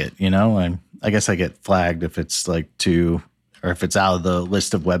and check it, I guess I get flagged if it's like or if it's out of the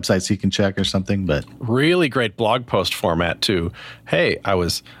list of websites you can check or something, but really great blog post format too. Hey, I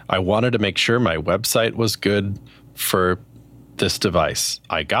wanted to make sure my website was good for this device.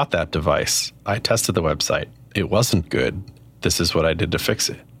 I got that device. I tested the website. It wasn't good. This is what I did to fix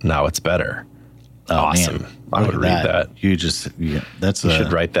it. Now it's better. Oh, awesome. Man. I would read that. You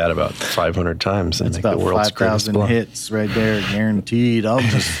should write that about 500 times and make the world's greatest blog. 5,000 hits right there, guaranteed. I'll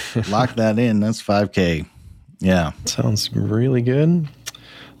just lock that in. That's 5K. Yeah. Sounds really good.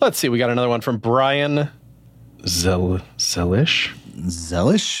 Let's see. We got another one from Brian Zellish.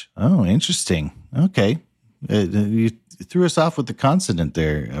 Zellish? Oh, interesting. Okay. You threw us off with the consonant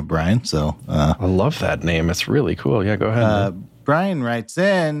there, Brian. So I love that name. It's really cool. Yeah, go ahead. Brian writes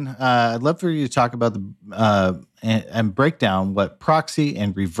in, I'd love for you to talk about and break down what proxy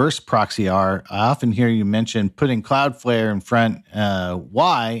and reverse proxy are. I often hear you mention putting Cloudflare in front.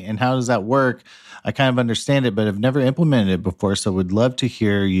 Why and how does that work? I kind of understand it, but I've never implemented it before, so would love to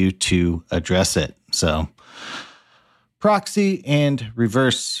hear you to address it. So proxy and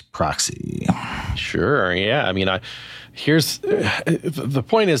reverse proxy. Sure. Yeah. I mean, here's the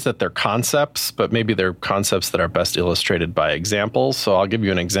point is that they're concepts, but maybe they're concepts that are best illustrated by examples. So I'll give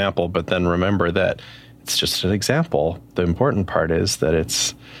you an example, but then remember that it's just an example. The important part is that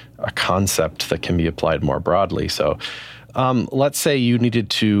it's a concept that can be applied more broadly. So let's say you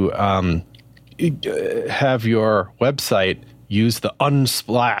needed to have your website use the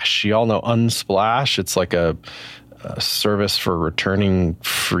Unsplash. You all know Unsplash. It's like a service for returning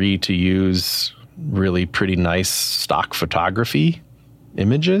free to use really pretty nice stock photography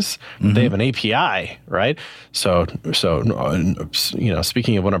images. Mm-hmm. They have an API, right? So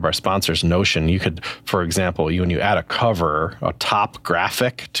speaking of one of our sponsors, Notion, you could, for example, when you add a top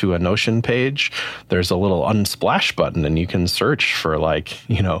graphic to a Notion page, there's a little Unsplash button and you can search for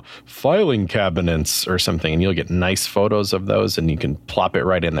filing cabinets or something, and you'll get nice photos of those and you can plop it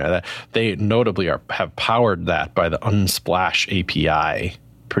right in there. They notably have powered that by the Unsplash API.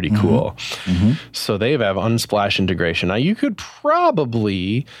 Pretty cool. Mm-hmm. So they have Unsplash integration. Now you could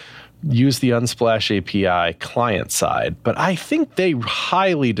probably use the Unsplash API client side, but I think they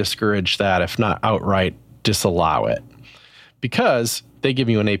highly discourage that, if not outright disallow it, because they give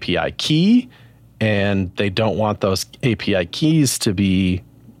you an API key and they don't want those API keys to be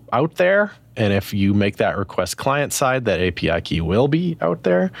out there. And if you make that request client side, that API key will be out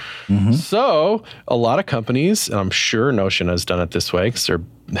there. Mm-hmm. So a lot of companies, and I'm sure Notion has done it this way because they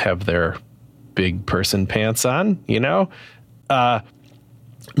have their big person pants on,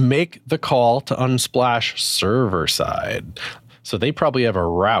 make the call to Unsplash server side. So they probably have a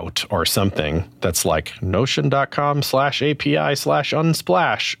route or something that's like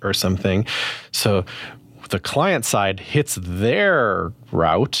notion.com/API/Unsplash or something. So the client side hits their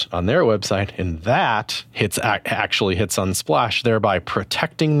route on their website, and that actually hits Unsplash, thereby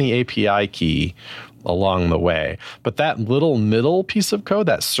protecting the API key along the way. But that little middle piece of code,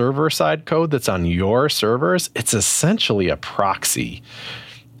 that server-side code that's on your servers, it's essentially a proxy.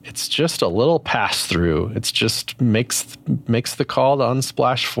 It's just a little pass-through. It's just makes the call to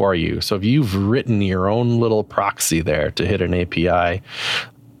Unsplash for you. So if you've written your own little proxy there to hit an API,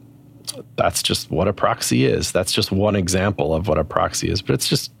 that's just what a proxy is. That's just one example of what a proxy is. But it's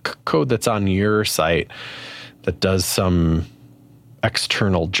just code that's on your site that does some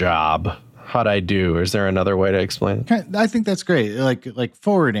external job. How'd I do? Is there another way to explain it? I think that's great. Like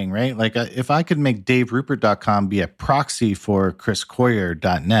forwarding, right? Like if I could make DaveRupert.com be a proxy for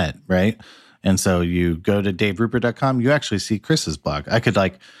ChrisCoyier.net, right? And so you go to DaveRupert.com, you actually see Chris's blog. I could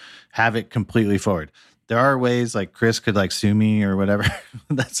like have it completely forward. There are ways like Chris could like sue me or whatever.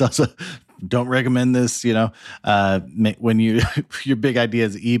 That's also, don't recommend this, when your big idea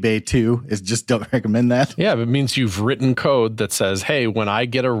is eBay too, is just don't recommend that. Yeah, it means you've written code that says, hey, when I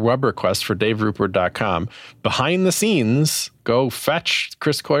get a web request for DaveRupert.com, behind the scenes, go fetch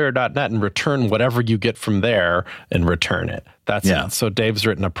ChrisCoyier.net and return whatever you get from there and return it. That's it. So Dave's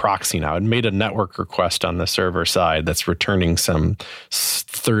written a proxy now and made a network request on the server side that's returning some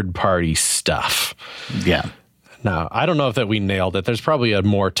third-party stuff. Yeah. Now, I don't know if that we nailed it. There's probably a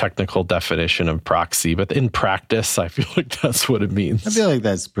more technical definition of proxy, but in practice, I feel like that's what it means. I feel like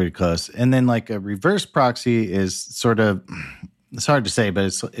that's pretty close. And then like a reverse proxy is sort of, it's hard to say, but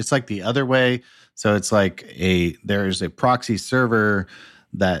it's like the other way. So it's like there's a proxy server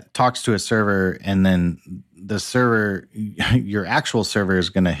that talks to a server, and then the server, your actual server is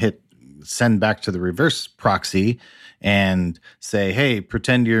going to send back to the reverse proxy and say, hey,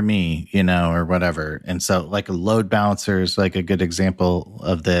 pretend you're me, or whatever. And so like a load balancer is like a good example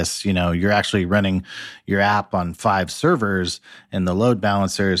of this. You're actually running your app on 5 servers, and the load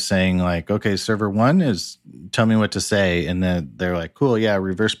balancer is saying like, okay, server 1 is tell me what to say. And then they're like, cool, yeah,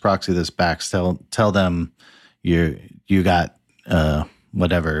 reverse proxy this back. Tell them you got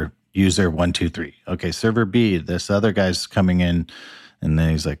whatever, user 123. Okay, server B, this other guy's coming in. And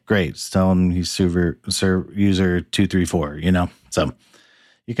then he's like, great, tell him he's user 234, So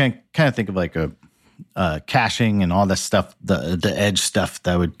you can kind of think of like a caching and all this stuff, the edge stuff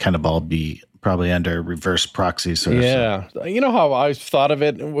that would kind of all be probably under reverse proxy sort of. Yeah. You know how I've thought of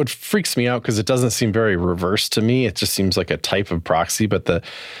it? What freaks me out, because it doesn't seem very reverse to me. It just seems like a type of proxy, but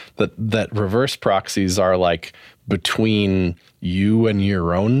that reverse proxies are like between you and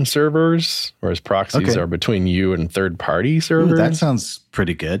your own servers, whereas proxies are between you and third-party servers. Ooh, that sounds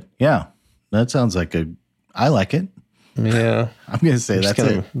pretty good. Yeah. That sounds like I like it. Yeah. I'm going to say that's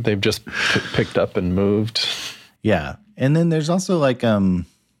it. They've just picked up and moved. Yeah. And then there's also like,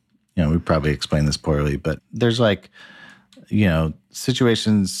 we probably explained this poorly, but there's like,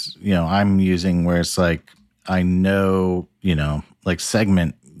 situations, I'm using where it's like, I know, like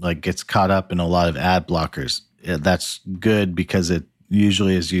Segment like gets caught up in a lot of ad blockers. That's good because it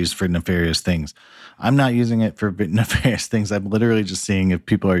usually is used for nefarious things. I'm not using it for nefarious things. I'm literally just seeing if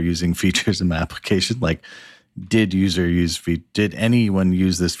people are using features in my application. Like, did anyone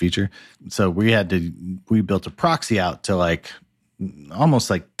use this feature? So we built a proxy out to like almost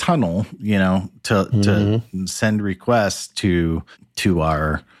like tunnel, to send requests to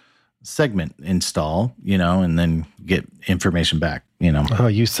our Segment install, and then get information back, Oh,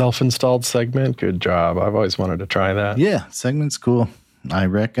 you self-installed Segment? Good job. I've always wanted to try that. Yeah, Segment's cool. I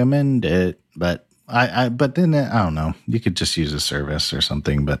recommend it, but but then I don't know. You could just use a service or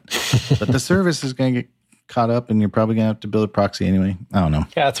something, but the service is going to get caught up, and you're probably going to have to build a proxy anyway. I don't know.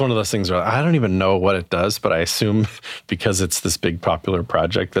 Yeah, it's one of those things where I don't even know what it does, but I assume because it's this big popular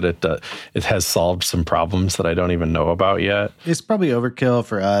project that it has solved some problems that I don't even know about yet. It's probably overkill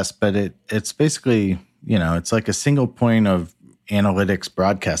for us, but it's basically, it's like a single point of analytics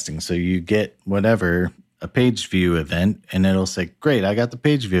broadcasting. So you get whatever, a page view event, and it'll say, great, I got the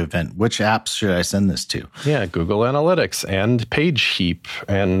page view event. Which apps should I send this to? Yeah, Google Analytics and PageHeap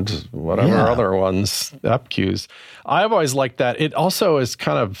and whatever other ones, app queues. I've always liked that. It also is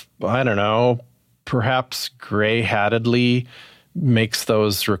kind of, I don't know, perhaps gray-hattedly makes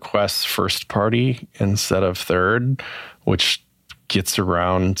those requests first party instead of third, which gets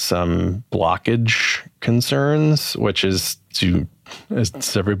around some blockage concerns, which is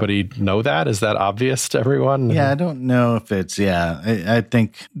does everybody know that? Is that obvious to everyone? Yeah, I don't know if it's, I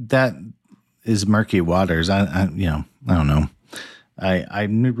think that is murky waters. I don't know.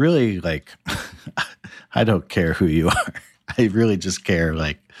 I'm really like, I don't care who you are. I really just care.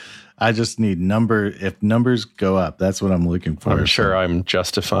 Like, I just need if numbers go up, that's what I'm looking for. I'm sure I'm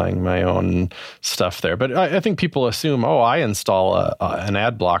justifying my own stuff there. But I think people assume, I install an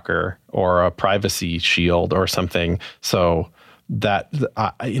ad blocker or a privacy shield or something. So that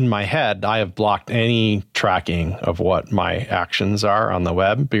in my head, I have blocked any tracking of what my actions are on the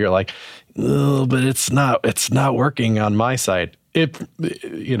web. But you're like, but it's not working on my site.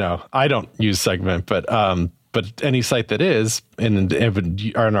 I don't use Segment, but any site that is and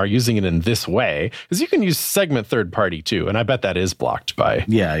are using it in this way, because you can use Segment third party too, and I bet that is blocked by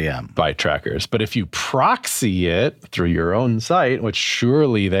by trackers. But if you proxy it through your own site, which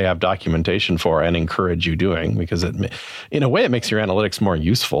surely they have documentation for and encourage you doing, because in a way it makes your analytics more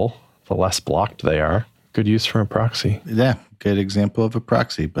useful the less blocked they are. Good use for a proxy. Yeah, good example of a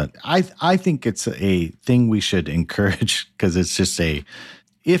proxy. But I think it's a thing we should encourage, because it's just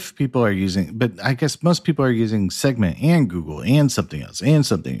if people are using, but I guess most people are using Segment and Google and something else and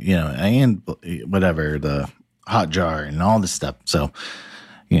something, and whatever, the Hotjar and all this stuff. So,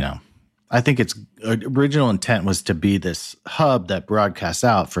 I think its original intent was to be this hub that broadcasts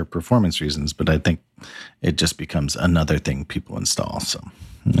out for performance reasons, but I think it just becomes another thing people install. So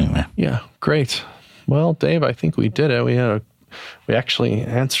anyway. Yeah, great. Well, Dave, I think we did it. We actually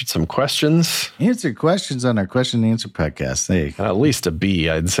answered some questions. Answered questions on our question and answer podcast. Hey, at least a B,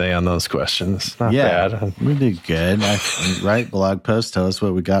 I'd say, on those questions. Not bad. We did good. Write blog posts. Tell us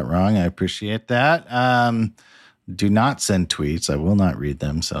what we got wrong. I appreciate that. Do not send tweets. I will not read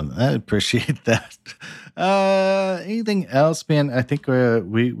them. So I appreciate that. Anything else, man? I think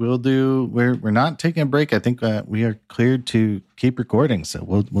we will do. We're not taking a break. I think we are cleared to keep recording. So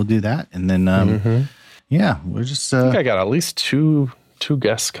we'll do that, and then. Yeah, we're just. I think I got at least two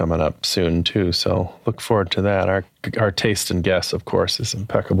guests coming up soon too, so look forward to that. Our taste in guests, of course, is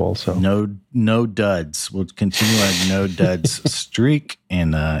impeccable. So no duds. We'll continue our no duds streak,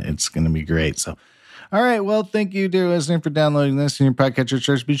 and it's going to be great. So, all right. Well, thank you, dear listener, for downloading this in your podcatcher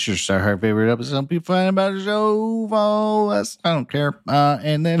church. Be sure to start our favorite episode. Be fun about the show. Follow us. I don't care.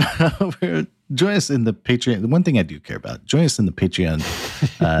 And then join us in the Patreon. The one thing I do care about, join us in the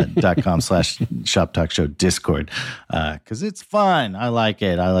patreon.com/Shop Talk Show Discord, because it's fun. I like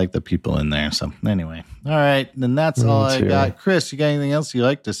it. I like the people in there. So anyway, all right. Then that's all I got. Chris, you got anything else you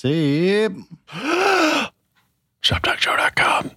like to say? ShopTalkShow.com.